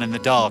come down in the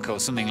dark or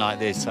something like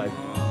this. So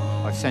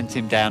I've sent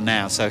him down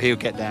now, so he'll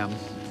get down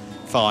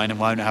fine and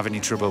won't have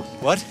any trouble.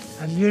 What?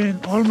 I'm wearing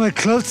all my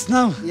clothes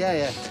now.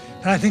 Yeah.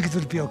 And I think it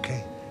will be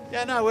okay.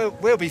 Yeah, no,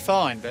 we'll be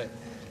fine, but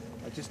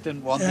I just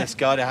didn't want this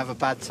guy to have a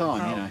bad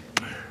time, you know.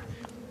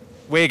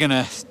 We're going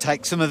to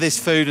take some of this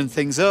food and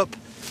things up,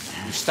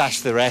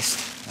 stash the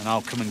rest, and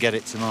I'll come and get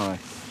it tomorrow.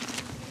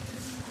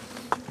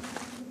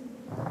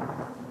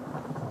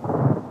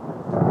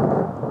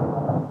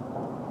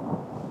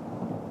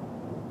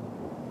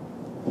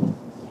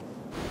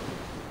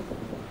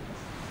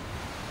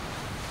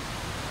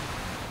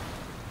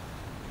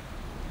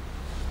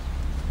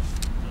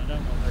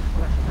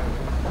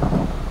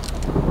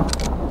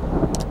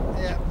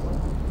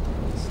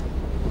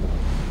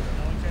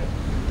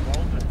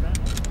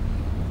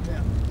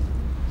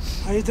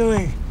 How are you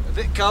doing? A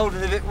bit cold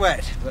and a bit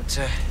wet, but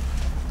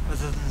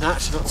other than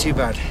that, not too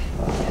bad.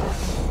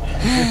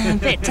 A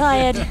bit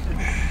tired.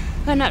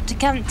 Went up to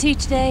Camp 2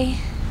 today.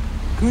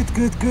 Good.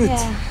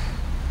 Yeah.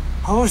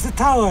 How was the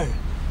tower?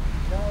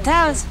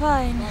 Tower's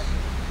fine.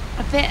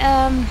 A bit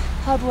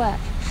hard work.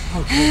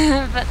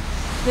 Okay. But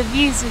the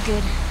views were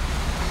good.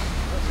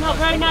 Not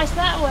very nice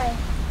that way.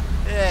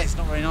 Yeah, it's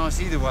not very nice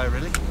either way,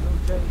 really.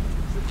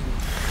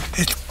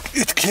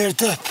 It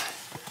cleared up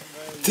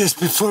just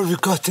before we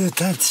got to the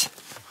tents.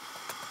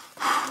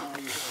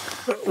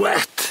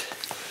 Wet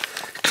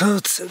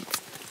clothes and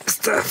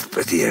stuff,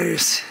 but here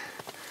is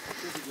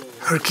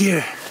our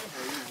gear,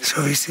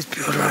 so we should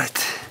be all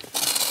right.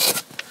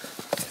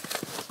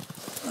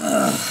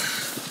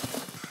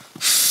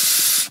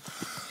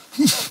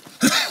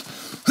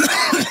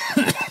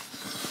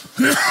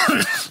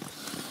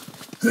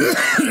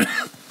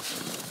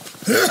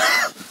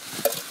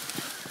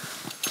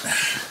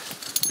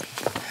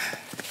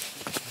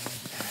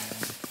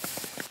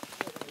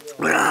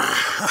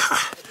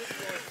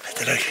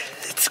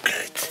 It's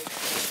good.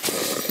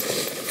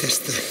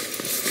 Just the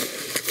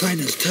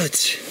final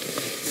touch.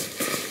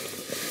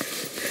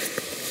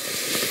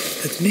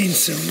 It means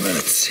so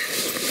much.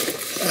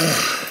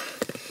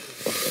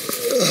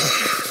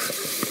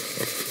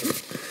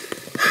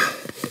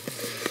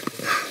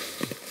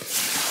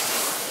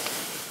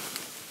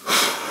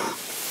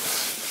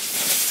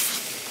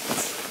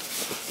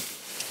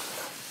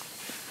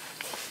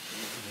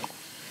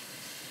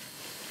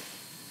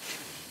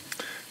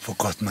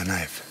 Forgot my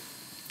knife.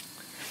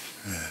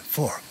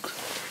 Fork.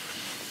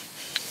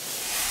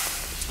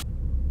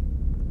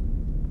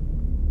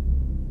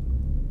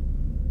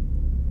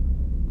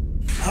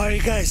 How are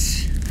you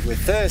guys? We're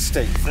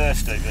thirsty.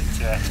 Thirsty, but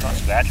not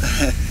so bad.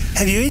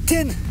 Have you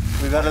eaten?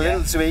 We've had a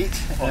little to eat.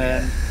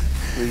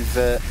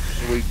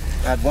 We've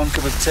had 1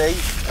 cup of tea,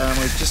 and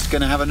we're just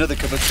going to have another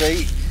cup of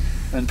tea,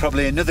 and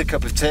probably another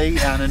cup of tea,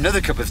 and another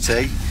cup of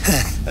tea,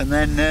 and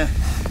then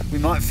we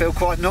might feel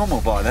quite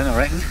normal by then, I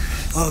reckon.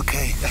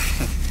 Okay.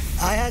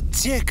 I had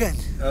chicken.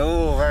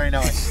 Oh, very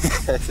nice.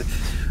 And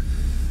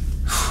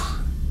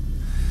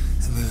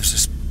we were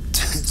just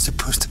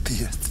supposed to be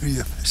here, 3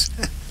 of us.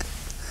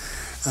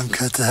 I'm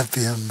quite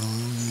happy I'm the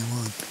only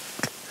one.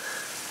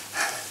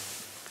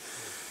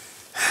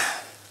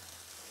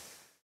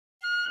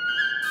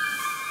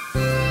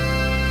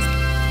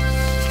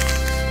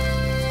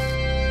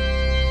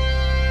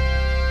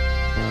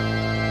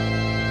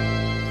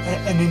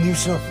 Any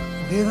news of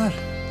Vidar?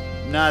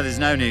 No, there's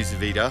no news of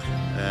Vidar.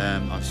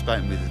 I've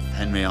spoken with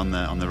Henry on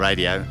the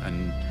radio,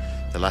 and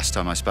the last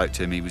time I spoke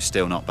to him, he was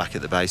still not back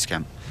at the base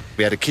camp.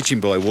 We had a kitchen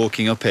boy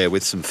walking up here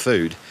with some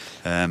food,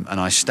 and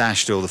I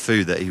stashed all the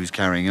food that he was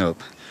carrying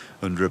up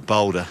under a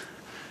boulder.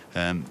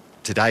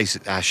 Today,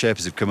 our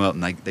Sherpas have come up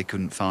and they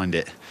couldn't find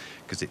it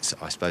because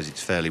I suppose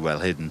it's fairly well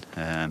hidden.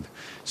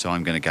 So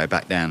I'm going to go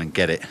back down and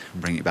get it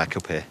and bring it back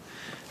up here.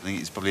 I think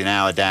it's probably an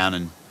hour down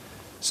and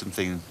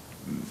something,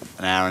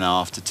 an hour and a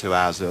half to 2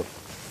 hours up.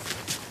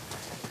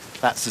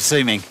 That's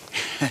assuming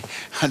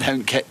I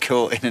don't get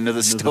caught in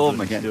another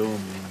storm again.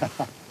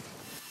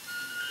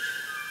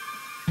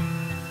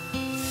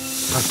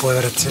 Það er búið að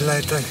vera að chilla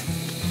í dag,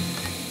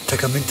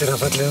 taka myndir af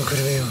fallegu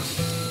umhverfi og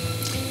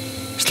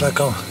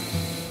slaka á.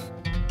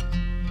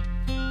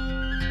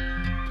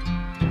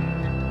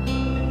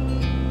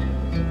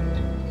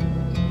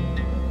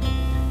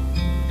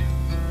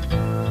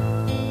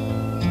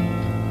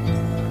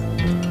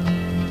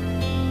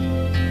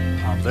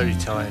 I'm very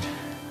tired.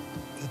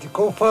 Did you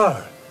go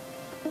far?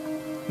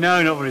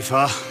 No, not very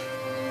far.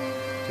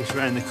 Just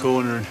round the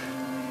corner and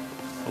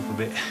up a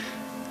bit.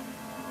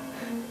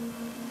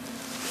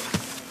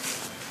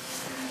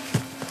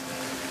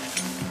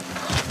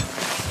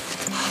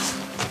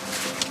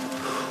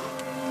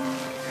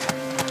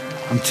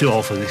 I'm too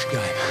old for this game.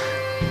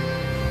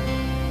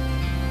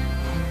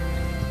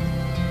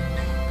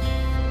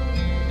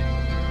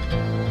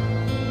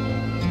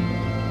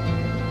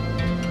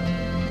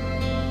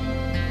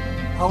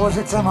 How was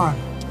it, Simon?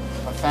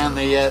 I found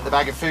the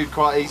bag of food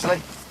quite easily.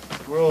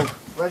 We're all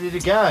ready to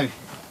go.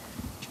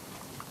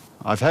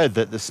 I've heard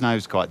that the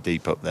snow's quite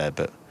deep up there,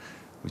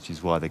 which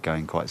is why they're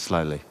going quite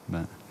slowly.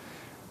 But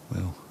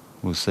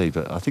we'll see.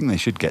 But I think they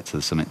should get to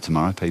the summit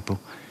tomorrow, people,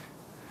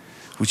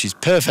 which is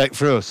perfect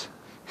for us.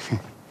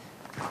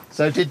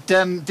 So did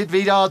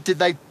Vidar, did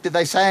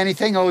they say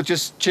anything or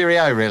just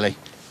cheerio really?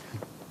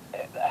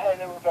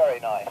 They were very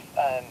nice,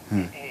 and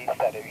he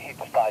said he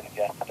decided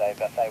yesterday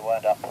that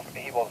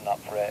he wasn't up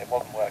for it, it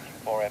wasn't working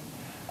for him,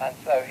 and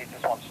so he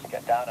just wanted to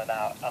get down and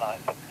out, and I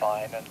said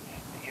fine, and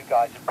you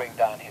guys bring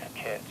down his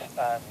kit,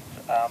 and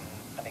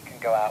he can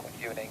go out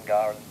with you and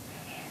Ingar,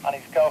 and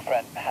his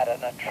girlfriend had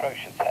an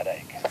atrocious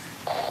headache.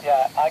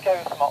 Yeah, I gave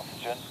her some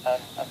oxygen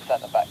and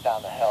sent her back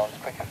down the hill as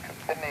quick as could.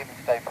 Didn't even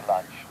stay for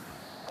lunch.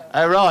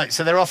 Oh right,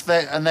 so they're off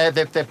there and they're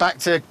back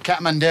to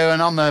Kathmandu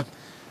and on the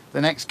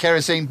next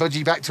kerosene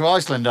budgie back to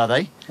Iceland, are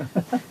they? I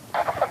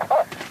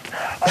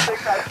think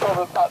that's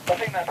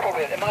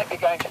probably it. They might be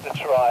going to the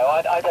trial.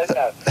 I don't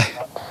know.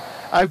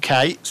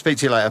 Okay, speak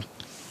to you later.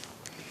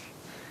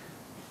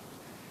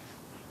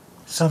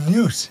 Some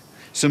news.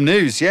 Some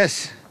news,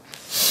 yes.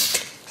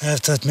 I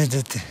have to admit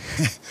that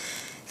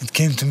it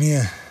came to me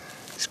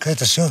it's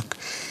quite a shock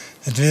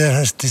that Vidar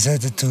has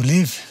decided to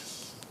leave.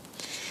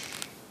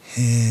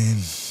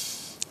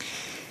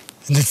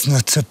 And it's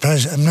not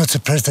surprised. I'm not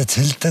surprised that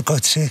Hilda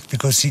got sick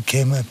because he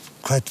came up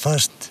quite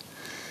fast.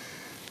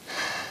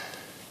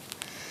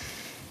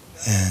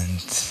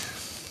 And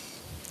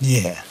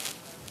yeah.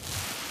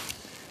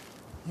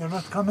 You're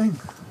not coming?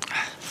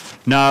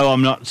 No,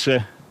 I'm not.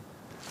 I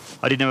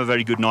didn't have a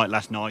very good night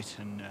last night,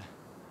 and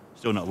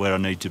still not where I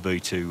need to be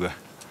to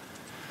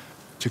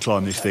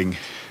climb this thing.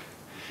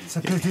 It's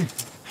a pity.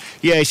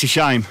 Yeah, it's a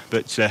shame,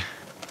 but I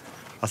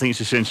think it's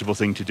a sensible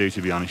thing to do,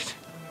 to be honest.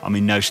 I'm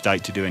in no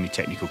state to do any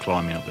technical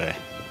climbing up there.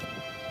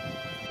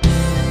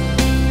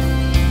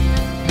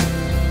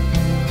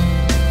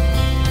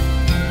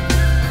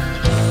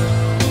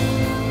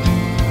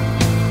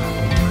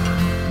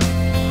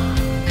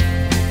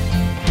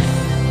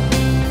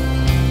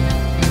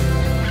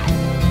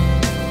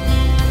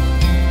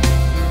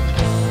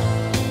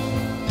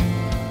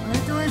 How are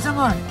you doing,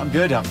 Simon? I'm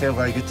good, I feel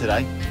very good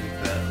today.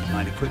 We've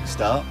made a quick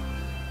start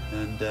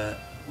and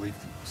we've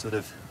sort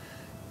of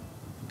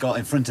got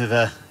in front of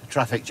a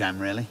traffic jam,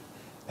 really.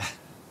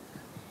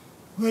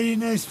 Very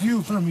nice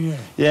view from here.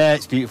 Yeah,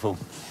 it's beautiful.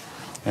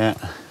 Yeah,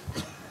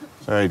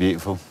 very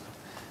beautiful.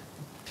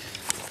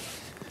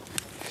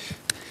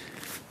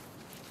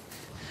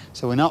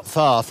 So we're not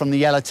far from the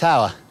Yellow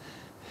Tower.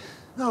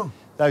 No.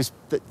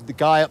 The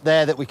guy up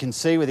there that we can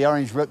see with the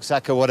orange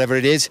rucksack or whatever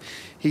it is,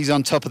 he's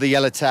on top of the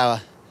Yellow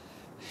Tower.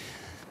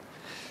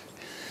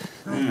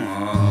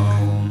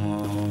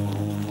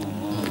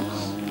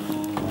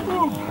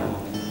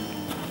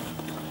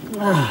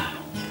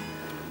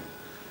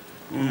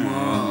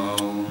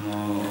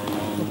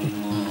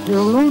 You're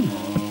alone?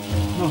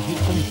 No, he's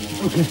coming.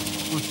 Okay.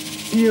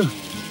 See you.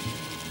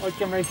 I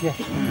can make it.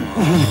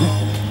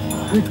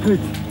 Good, good.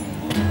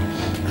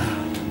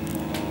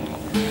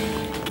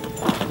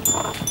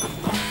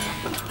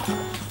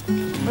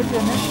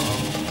 Okay, man.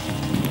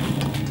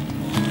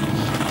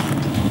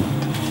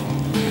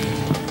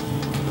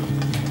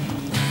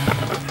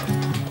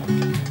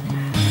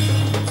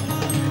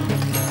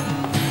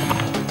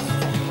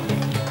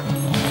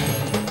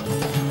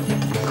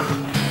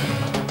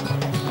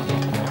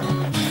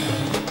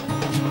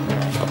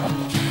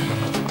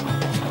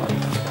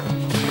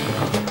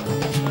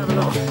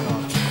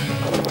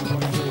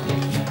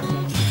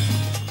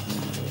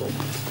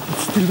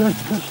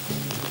 vertical?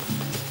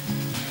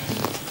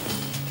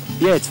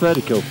 Yeah, it's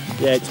vertical.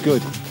 Yeah, it's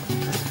good.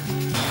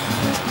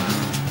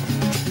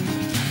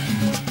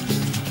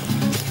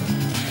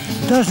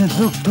 Doesn't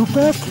look too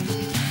bad.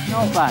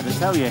 Not bad, I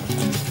tell you.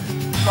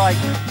 Like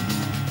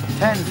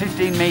 10,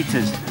 15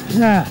 metres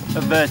Yeah.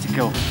 of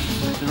vertical.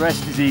 The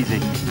rest is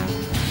easy.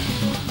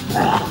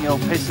 You'll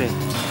piss it.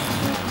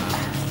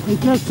 I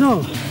guess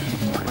so.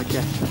 I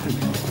guess so.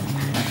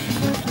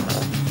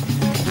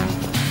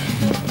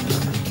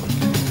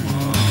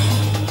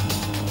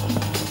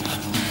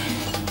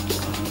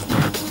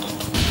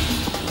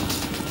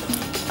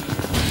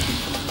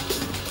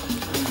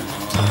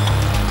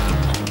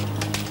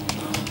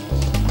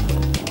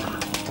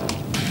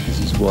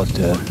 What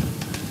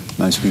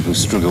most people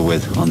struggle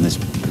with on this.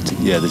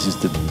 Yeah, this is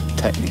the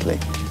technically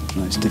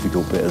most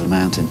difficult bit of the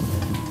mountain.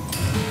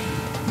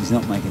 He's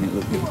not making it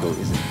look difficult,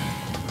 is he?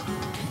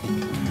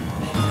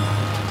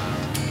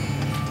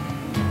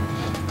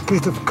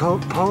 Bit of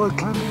power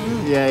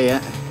climbing. Yeah,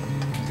 yeah.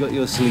 He's got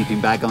your sleeping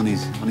bag on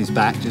his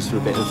back just for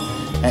a bit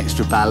of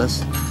extra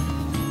ballast.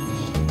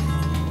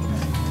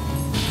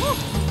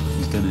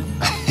 He's done it.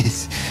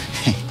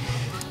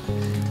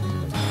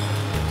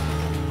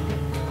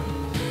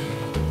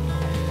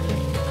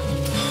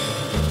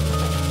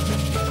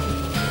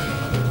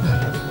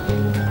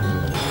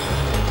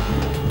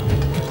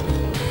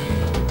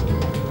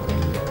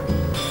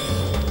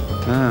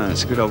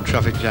 It's a good old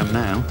traffic jam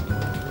now.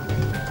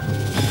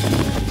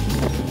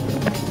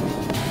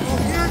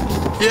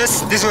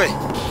 Yes, this way.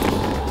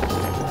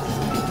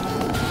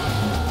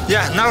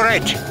 Yeah, now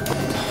right.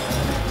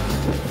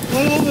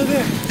 All over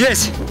there.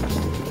 Yes.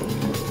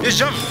 Yes,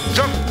 jump,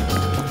 jump.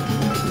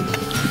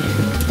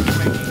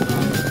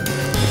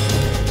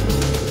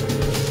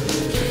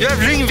 Yeah,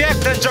 bring back,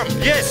 then jump.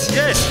 Yes,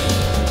 yes,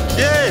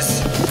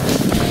 yes.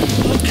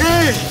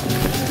 Okay.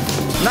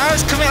 Now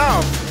it's coming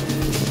up.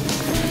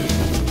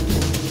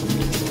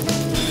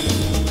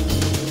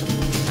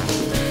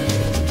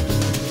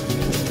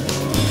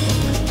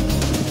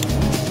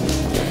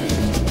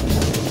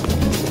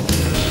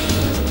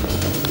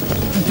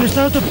 Just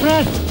out of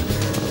breath.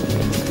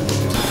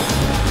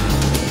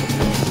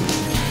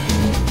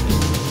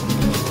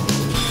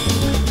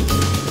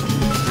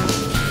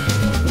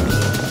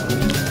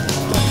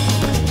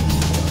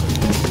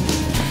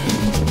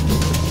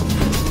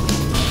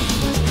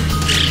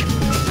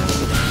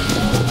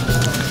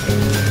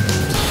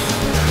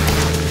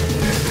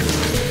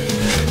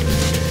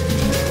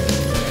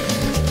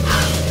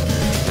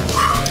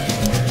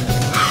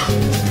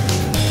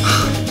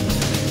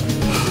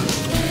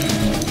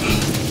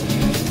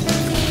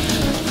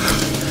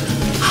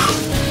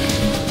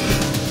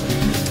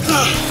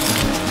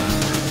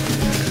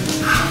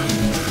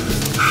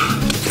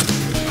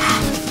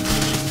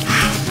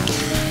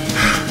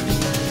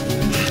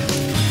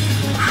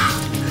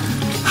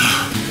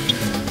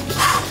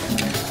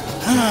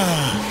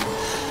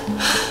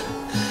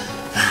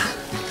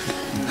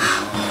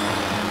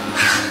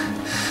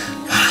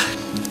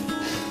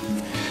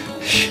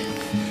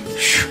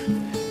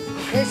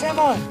 Okay,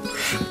 Simon.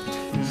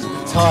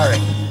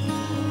 Tiring.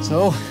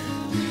 So,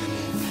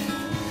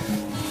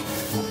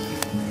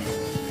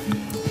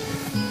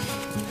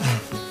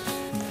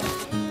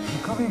 You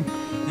coming?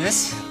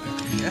 yes.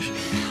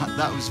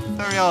 That was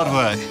very hard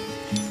work.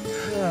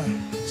 Yeah.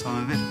 So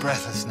I'm a bit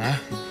breathless now.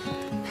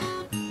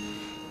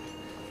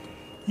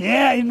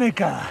 Yeah,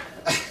 Imeka.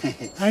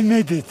 I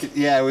made it.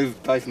 Yeah,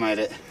 we've both made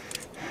it.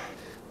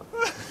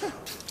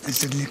 I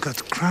suddenly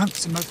got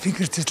cramps in my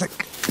fingers, just like.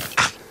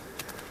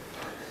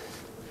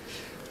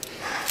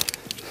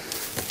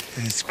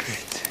 It's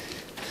great.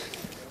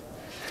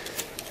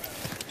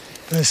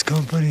 Best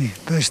company,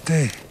 best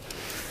day.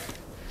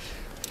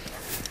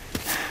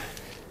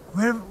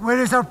 Where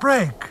is our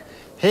break?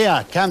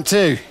 Here, Camp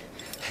 2.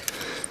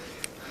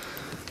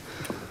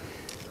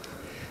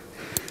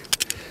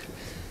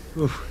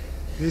 Oof,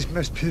 this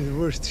must be the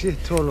worst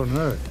shithole on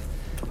earth.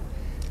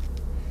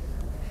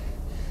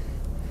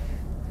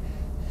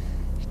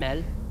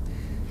 Smell.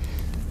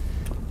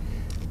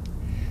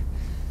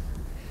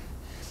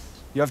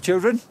 You have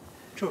children?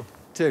 Two.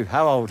 Two.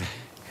 How old?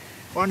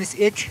 One is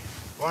 8,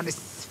 one is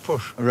 4.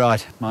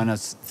 Right, mine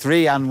is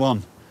 3 and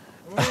 1.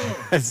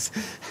 It's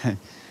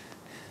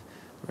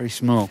very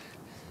small.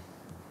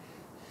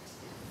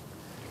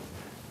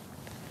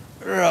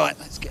 Right,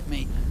 let's get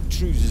me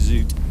trouser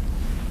suit.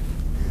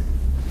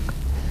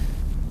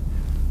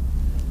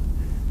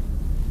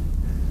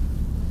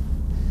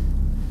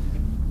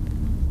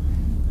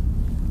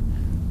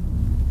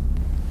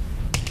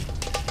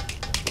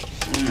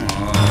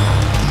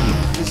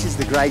 This is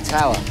the Grey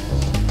Tower. Look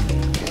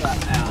at that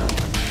now.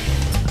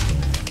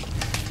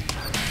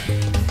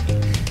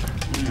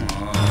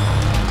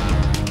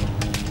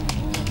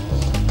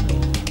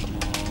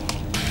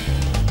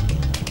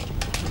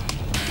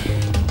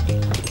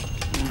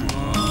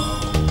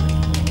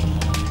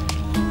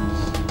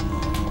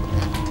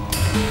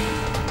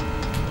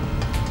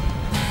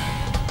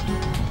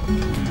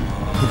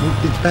 It would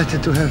be better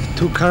to have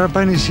 2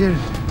 carabines here.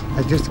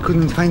 I just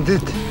couldn't find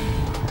it.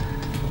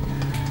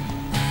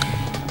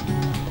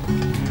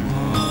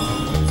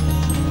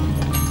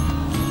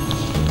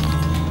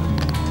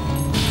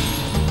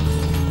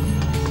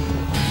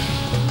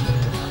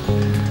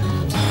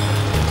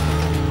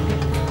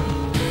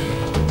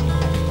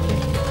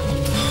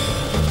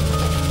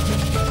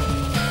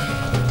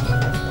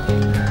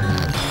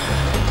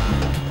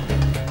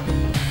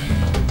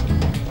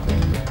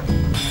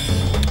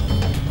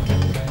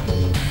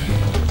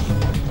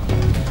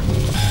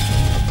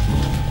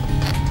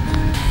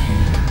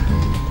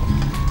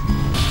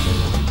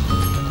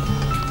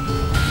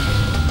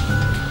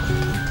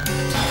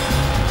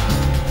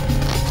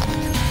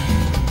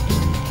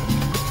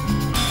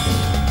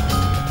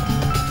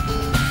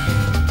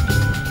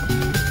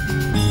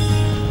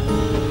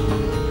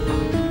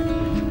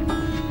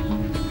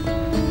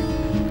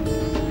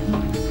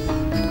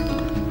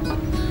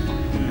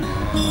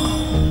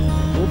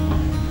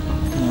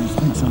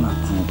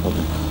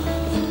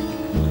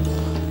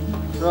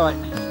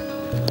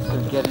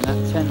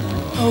 that tent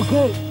now.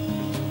 Okay.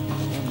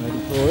 I'm ready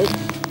for it.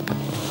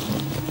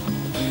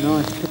 A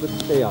nice cup of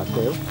tea, I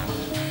feel.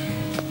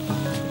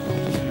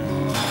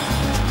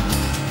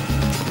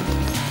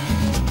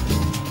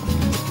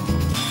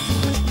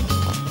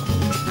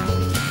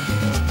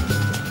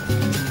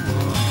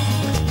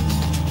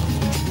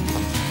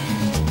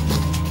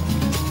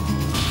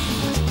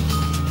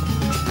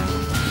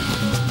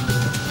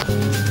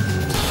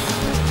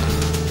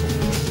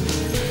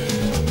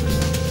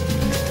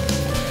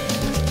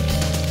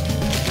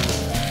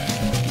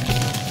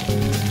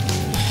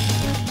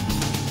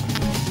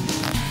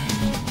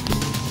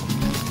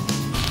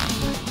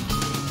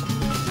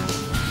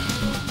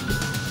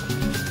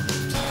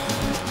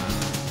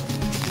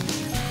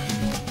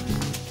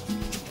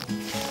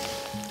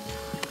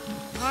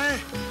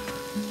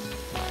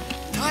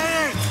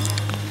 Tired.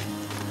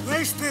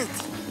 Wasted.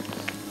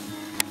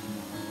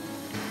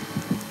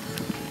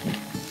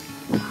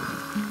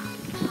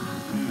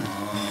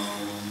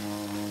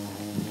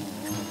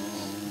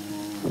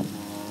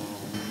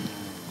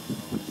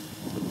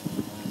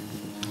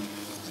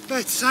 I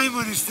bet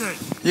Simon is there.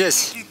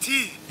 Yes.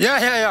 E.T. Yeah.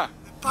 The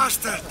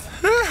bastard.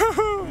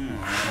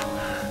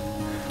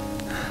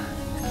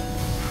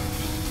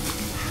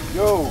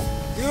 Yo.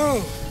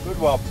 Yo. Good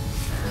one.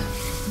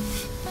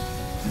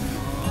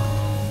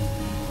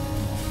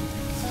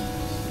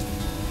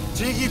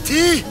 Drinking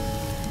tea?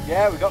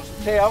 Yeah, we got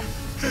some tea on.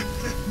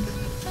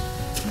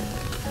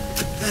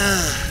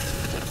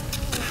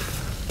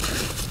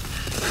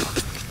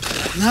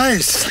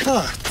 Nice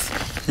spot.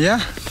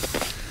 Yeah.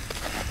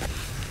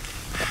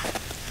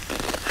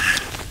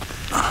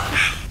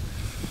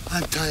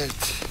 I'm tired.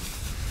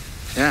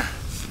 Yeah.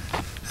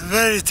 I'm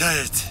very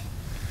tired.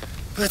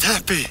 But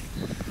happy.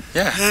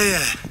 Yeah.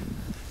 Yeah.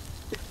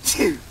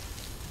 You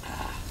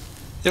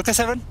okay,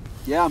 Seven?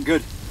 Yeah, I'm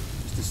good.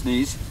 Just a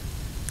sneeze.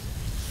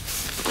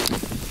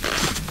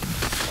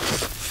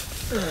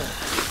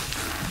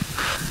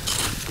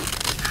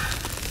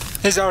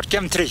 Here's our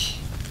camp tree.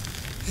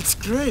 It's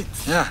great.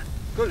 Yeah.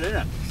 Good, isn't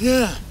it?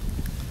 Yeah.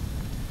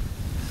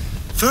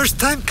 First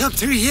time come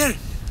through here?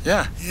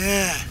 Yeah.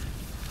 Yeah.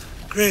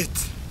 Great.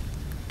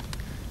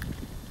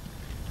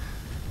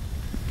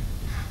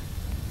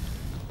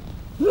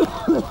 Let's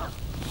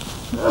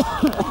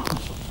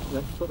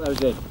put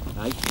those in,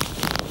 eh?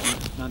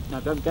 Now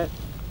don't get,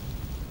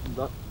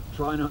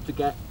 try not to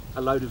get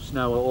a load of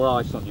snow or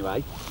ice on you,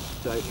 eh?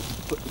 So if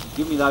you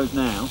give me those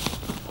now,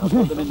 I'll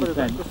put them in the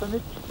tent.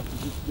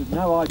 There's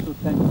no ice or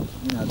tent,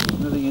 you know, there's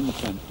nothing in the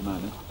tent at the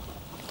moment.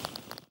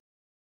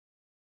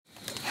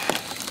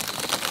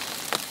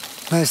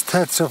 Nice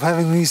touch of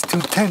having these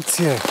two tents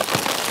here.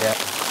 Yeah.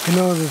 You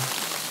know, the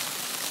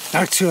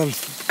actual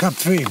Camp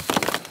 3.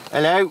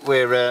 Hello,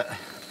 we're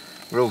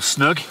all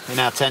snug in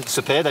our tents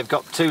up here. They've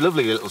got two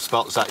lovely little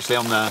spots actually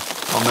on the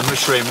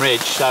Mushroom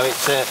Ridge, so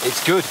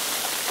it's good.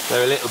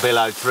 They're a little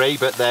below 3,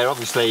 but they're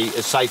obviously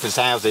as safe as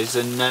houses,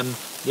 and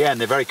yeah, and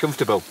they're very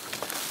comfortable.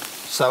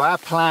 So our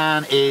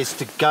plan is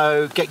to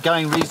get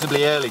going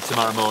reasonably early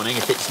tomorrow morning,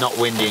 if it's not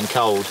windy and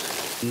cold,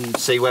 and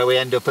see where we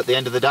end up at the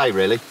end of the day,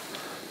 really.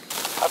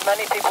 Have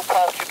many people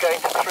passed you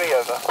going to 3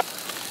 over?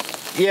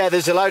 Yeah,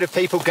 there's a load of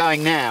people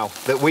going now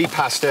that we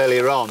passed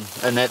earlier on,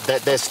 and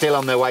they're still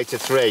on their way to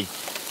 3.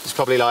 There's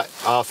probably like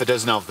half a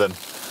dozen of them.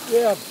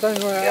 Yeah, I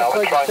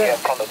will try and get in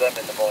front of them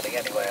in the morning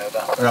anyway,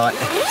 over. Right.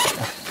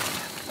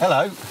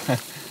 Hello.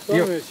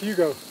 It's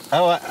Hugo.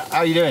 Oh, how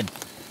are you doing?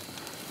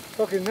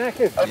 Fucking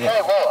knackered. Okay,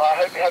 Yeah. well, I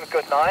hope you have a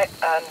good night,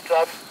 and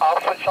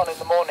I'll switch on in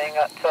the morning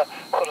at sort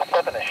of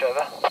 7ish,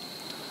 over.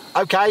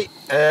 Okay,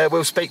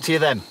 we'll speak to you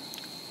then.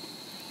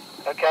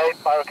 Okay,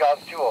 my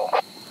regards to you all.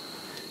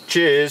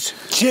 Cheers.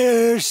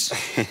 Cheers.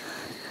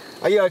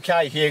 Are you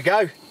okay,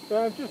 Hugo?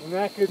 I'm just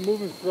knackered,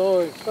 moving slow.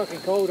 It's fucking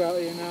cold out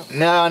here now.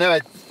 No, I know.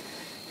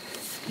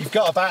 You've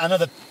got about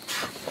another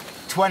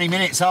 20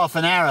 minutes, half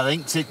an hour, I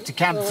think, to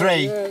Camp 3.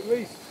 Yeah, at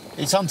least.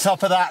 It's on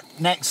top of that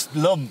next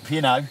lump,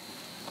 you know.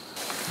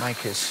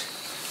 Make us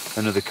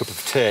another cup of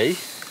tea,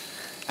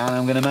 and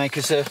I'm going to make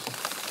us a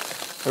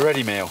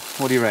ready meal.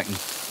 What do you reckon?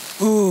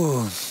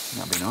 Ooh.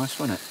 That'd be nice,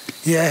 wouldn't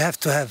it? Yeah, I have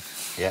to have.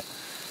 Yeah.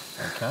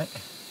 Okay.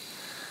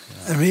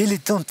 I really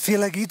don't feel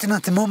like eating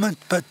at the moment,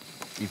 but...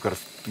 You've got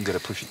to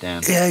push it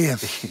down. Yeah.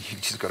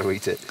 You've just got to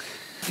eat it.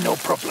 No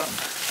problem.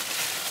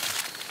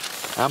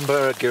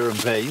 Hamburger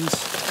and beans.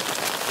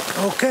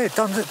 Okay,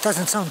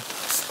 doesn't sound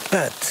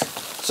bad.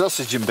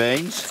 Sausage and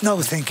beans.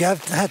 No, thank you.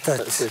 I've had that.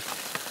 That's it.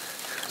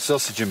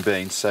 Sausage and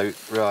beans, so,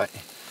 right.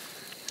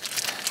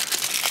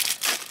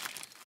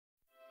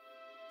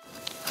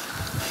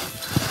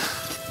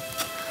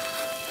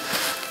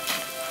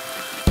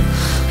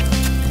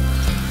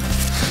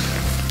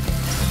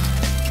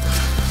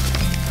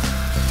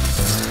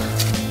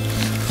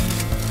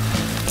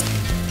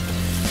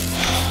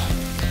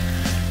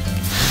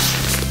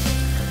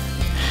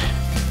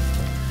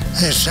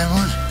 There's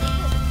someone.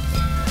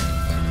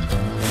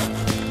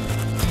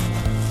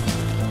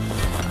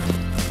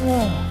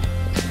 Oh.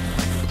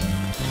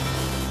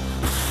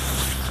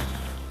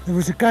 There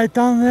was a guy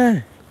down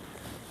there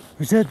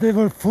who said there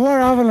were 4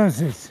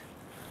 avalanches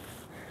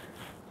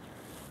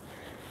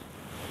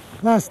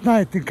last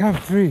night in Camp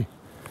 3.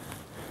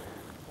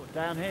 What,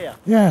 down here?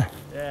 Yeah.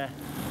 Yeah.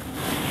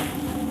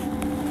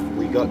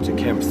 We got to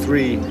Camp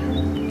 3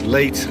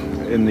 late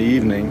in the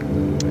evening,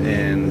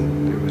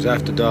 and it was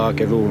after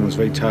dark. Everyone was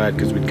very tired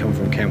because we'd come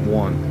from Camp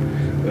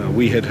 1.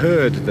 We had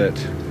heard that,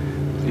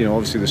 you know,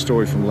 obviously the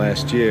story from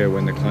last year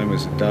when the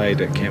climbers had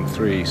died at Camp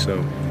 3.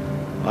 So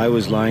I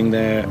was lying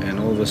there, and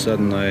all of a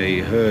sudden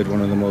I heard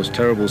one of the most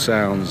terrible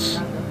sounds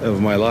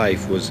of my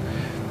life was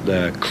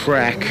the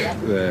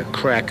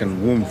crack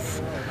and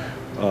whoomph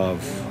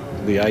of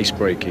the ice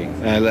breaking.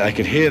 And I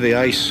could hear the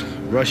ice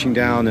rushing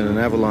down in an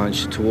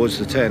avalanche towards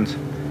the tent,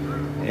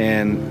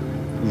 and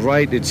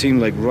it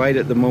seemed like right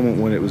at the moment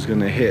when it was going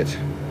to hit,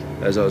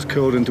 as I was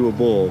curled into a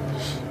ball,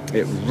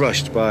 it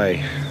rushed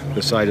by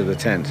the side of the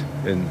tent,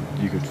 and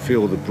you could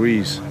feel the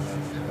breeze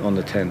on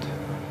the tent.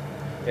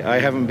 I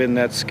haven't been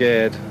that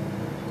scared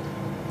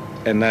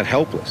and that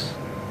helpless.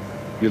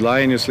 You lie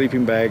in your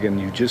sleeping bag and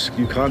you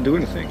can't do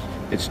anything.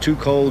 It's too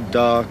cold,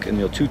 dark, and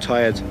you're too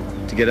tired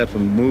to get up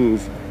and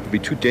move. It'd be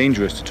too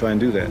dangerous to try and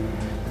do that.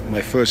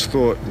 My first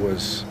thought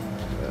was,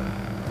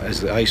 as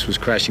the ice was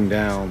crashing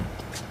down,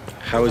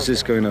 how is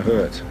this going to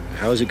hurt?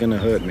 How is it going to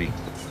hurt me?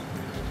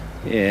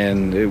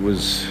 And I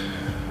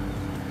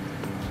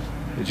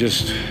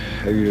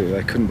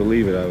couldn't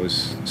believe it. I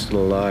was still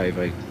alive.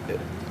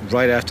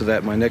 Right after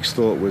that, my next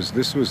thought was,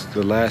 this was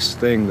the last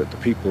thing that the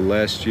people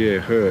last year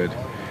heard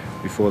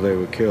before they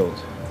were killed.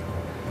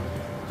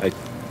 I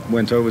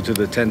went over to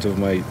the tent of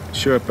my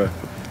Sherpa,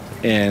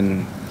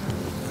 and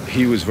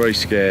he was very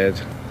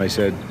scared. I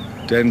said,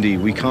 "Dendi,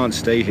 we can't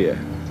stay here."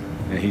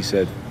 And he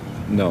said,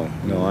 no,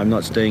 I'm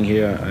not staying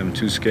here. I'm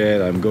too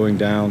scared. I'm going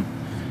down.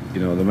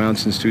 You know, the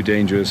mountain's too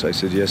dangerous. I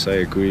said, yes, I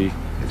agree.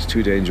 It's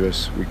too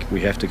dangerous.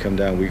 We have to come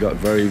down. We got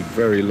very,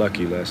 very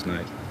lucky last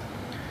night.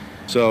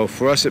 So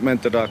for us, it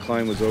meant that our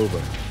climb was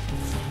over.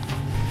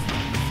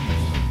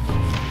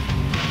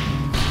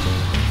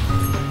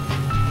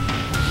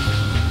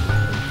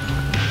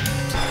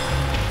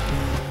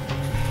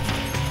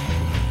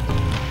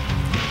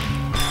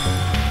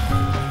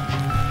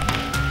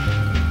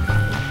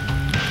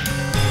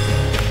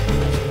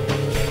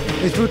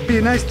 It would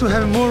be nice to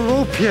have more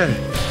rope here.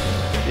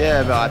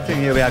 Yeah, but I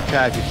think you'll be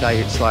okay if you take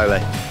it slowly.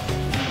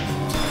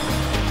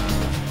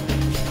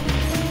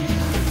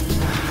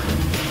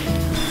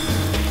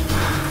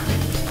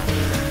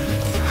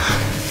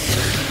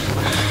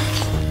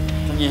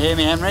 Can you hear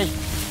me, Henry?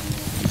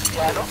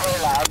 Yeah, not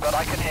very loud, but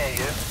I can hear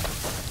you.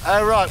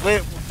 Oh, right,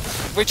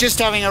 we're just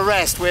having a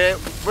rest. We're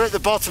at the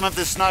bottom of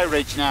the snow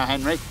ridge now,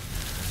 Henry.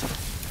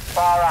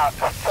 Far out,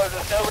 so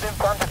there's no one in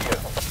front of you.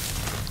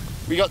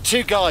 We got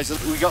two guys.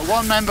 We got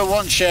one member,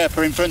 one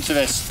Sherpa in front of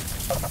us.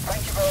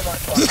 Thank you very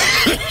much.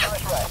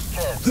 Nice rest.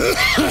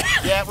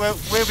 Cheers. Yeah,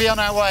 we'll be on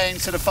our way in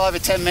sort of 5 or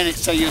 10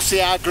 minutes, so you'll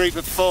see our group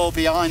of 4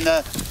 behind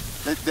the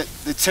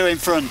 2 in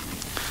front.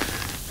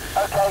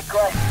 Okay,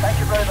 great. Thank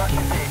you very much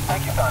indeed.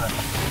 Thank you, Simon.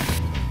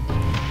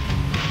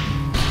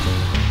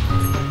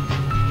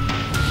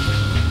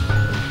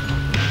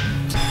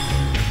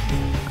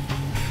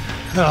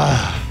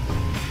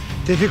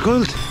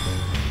 Difficult?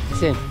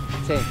 Same.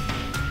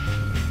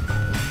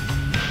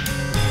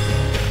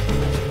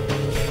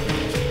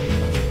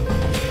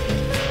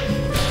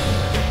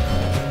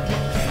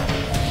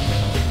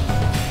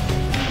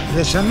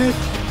 The summit?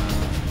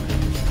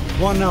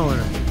 1 hour.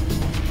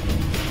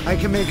 I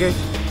can make it.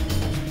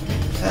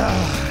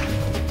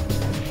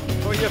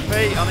 Put your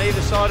feet on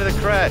either side of the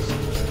crest.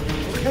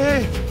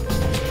 Okay.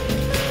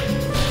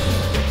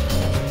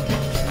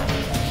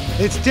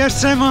 It's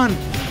just Simon.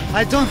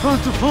 I don't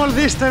want to fall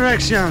this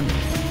direction.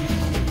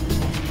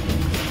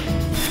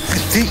 I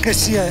think I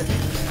see a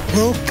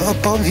rope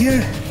above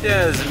here.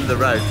 Yeah, there's another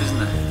rope, isn't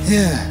there?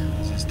 Yeah.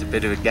 It's just a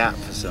bit of a gap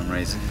for some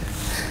reason.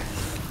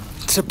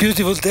 It's a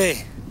beautiful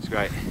day. It's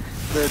great.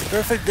 The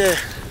perfect day.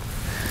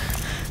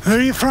 Where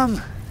are you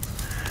from?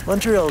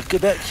 Montreal,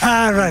 Quebec.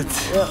 Ah, right.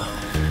 Yeah.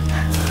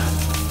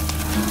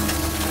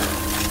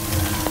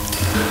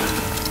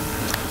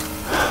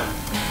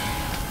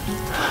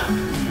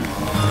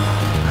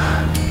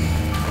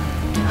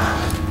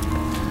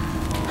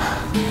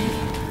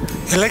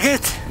 You like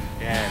it?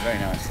 Yeah, very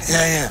nice.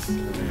 Yeah.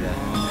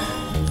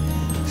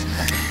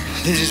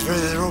 This is where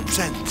the rope's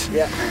end.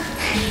 Yeah.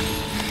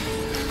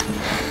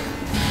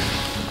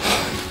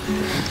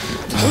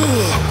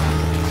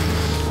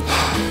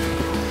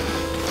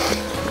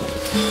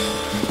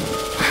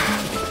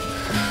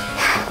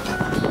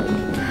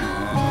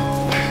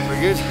 Very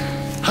good.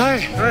 Hi.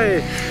 Hi.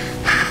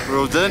 We're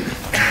all done.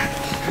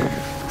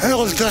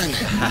 All done.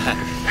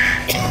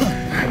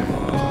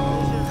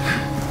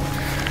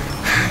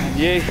 And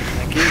you.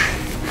 Thank you.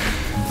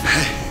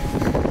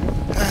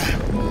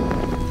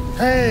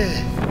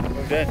 Hey.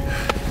 Well done.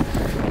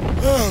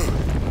 Oh.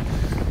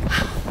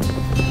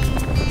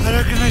 I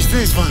recognize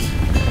this one.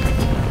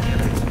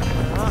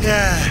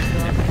 Yeah.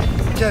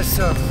 Just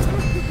so.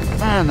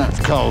 Man, that's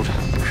cold.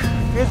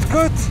 It's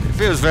good. It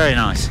feels very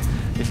nice,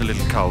 if a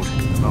little cold.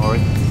 Maury.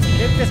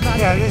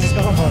 Yeah, this is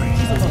not Maury.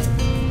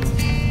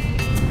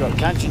 We've got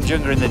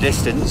Kanchenjunga in the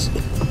distance.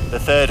 the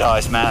third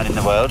highest mountain in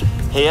the world.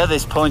 Here,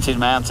 this pointed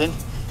mountain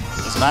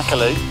is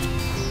Makalu,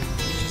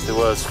 which is the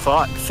world's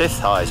fifth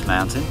highest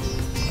mountain.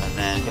 And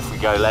then if we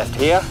go left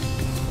here,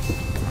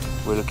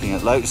 we're looking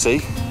at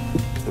Lhotse,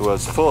 the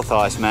world's fourth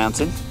highest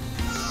mountain.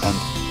 And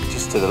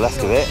just to the left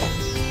of it,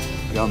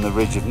 beyond the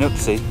ridge of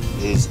Nuksi,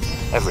 is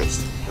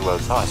Everest, the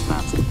world's highest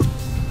mountain.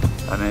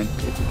 And then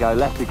if we go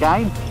left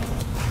again,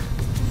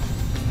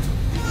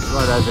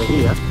 right over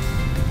here,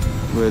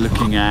 we're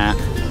looking at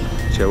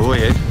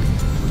Chaoyu,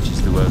 which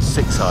is the world's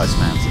sixth highest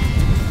mountain.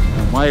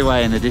 And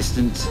way in the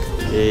distance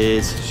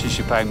is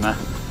Shishapangma,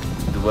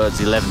 the world's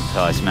 11th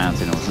highest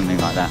mountain or something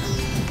like that.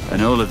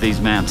 And all of these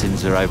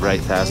mountains are over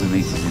 8,000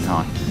 meters in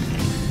height.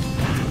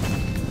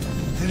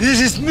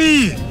 This is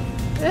me!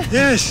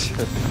 Yes!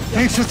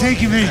 Thanks for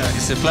taking me.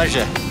 It's a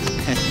pleasure.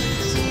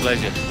 It's a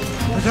pleasure.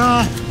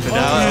 Pada!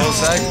 Padawa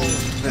also.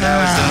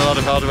 Padawa's done a lot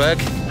of hard work.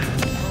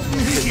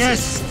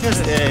 Yes!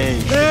 Just...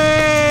 Hey!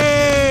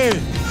 Hey!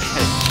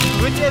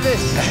 We did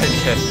this!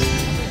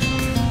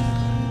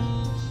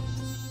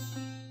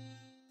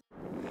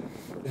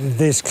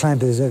 This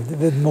climb is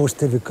the most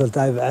difficult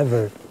I've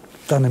ever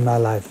done in my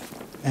life.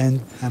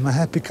 And I'm a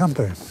happy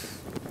camper.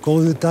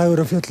 Góður dagur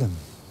á fjöllum.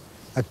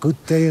 A good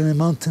day in the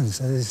mountains,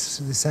 as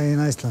they say in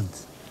Iceland.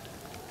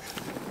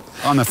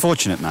 I'm a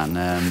fortunate man.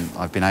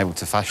 I've been able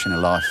to fashion a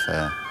life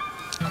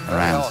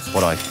around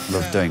what I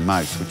love doing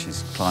most, which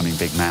is climbing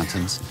big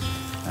mountains.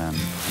 And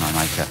I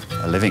make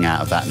a living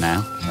out of that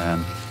now.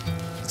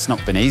 It's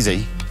not been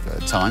easy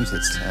at times.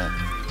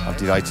 I've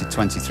devoted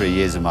 23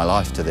 years of my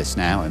life to this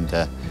now, and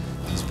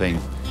there's been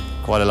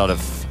quite a lot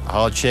of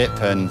hardship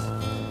and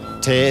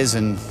tears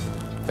and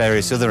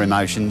various other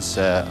emotions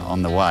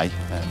on the way.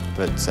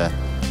 But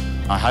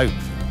I hope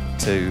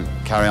to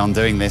carry on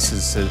doing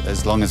this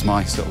as long as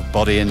my sort of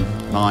body and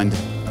mind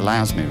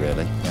allows me,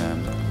 really.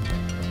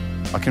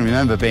 I can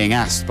remember being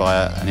asked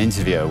by an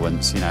interviewer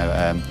once,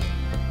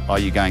 are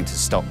you going to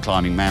stop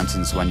climbing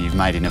mountains when you've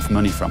made enough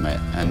money from it?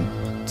 And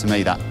to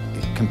me, that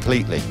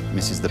completely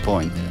misses the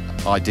point.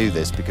 I do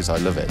this because I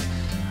love it,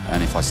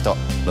 and if I stop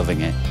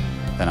loving it,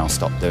 then I'll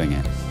stop doing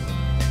it.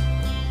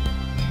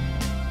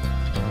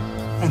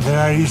 And there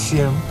are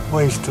easier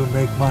ways to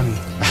make money.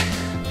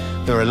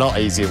 There are a lot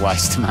easier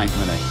ways to make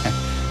money.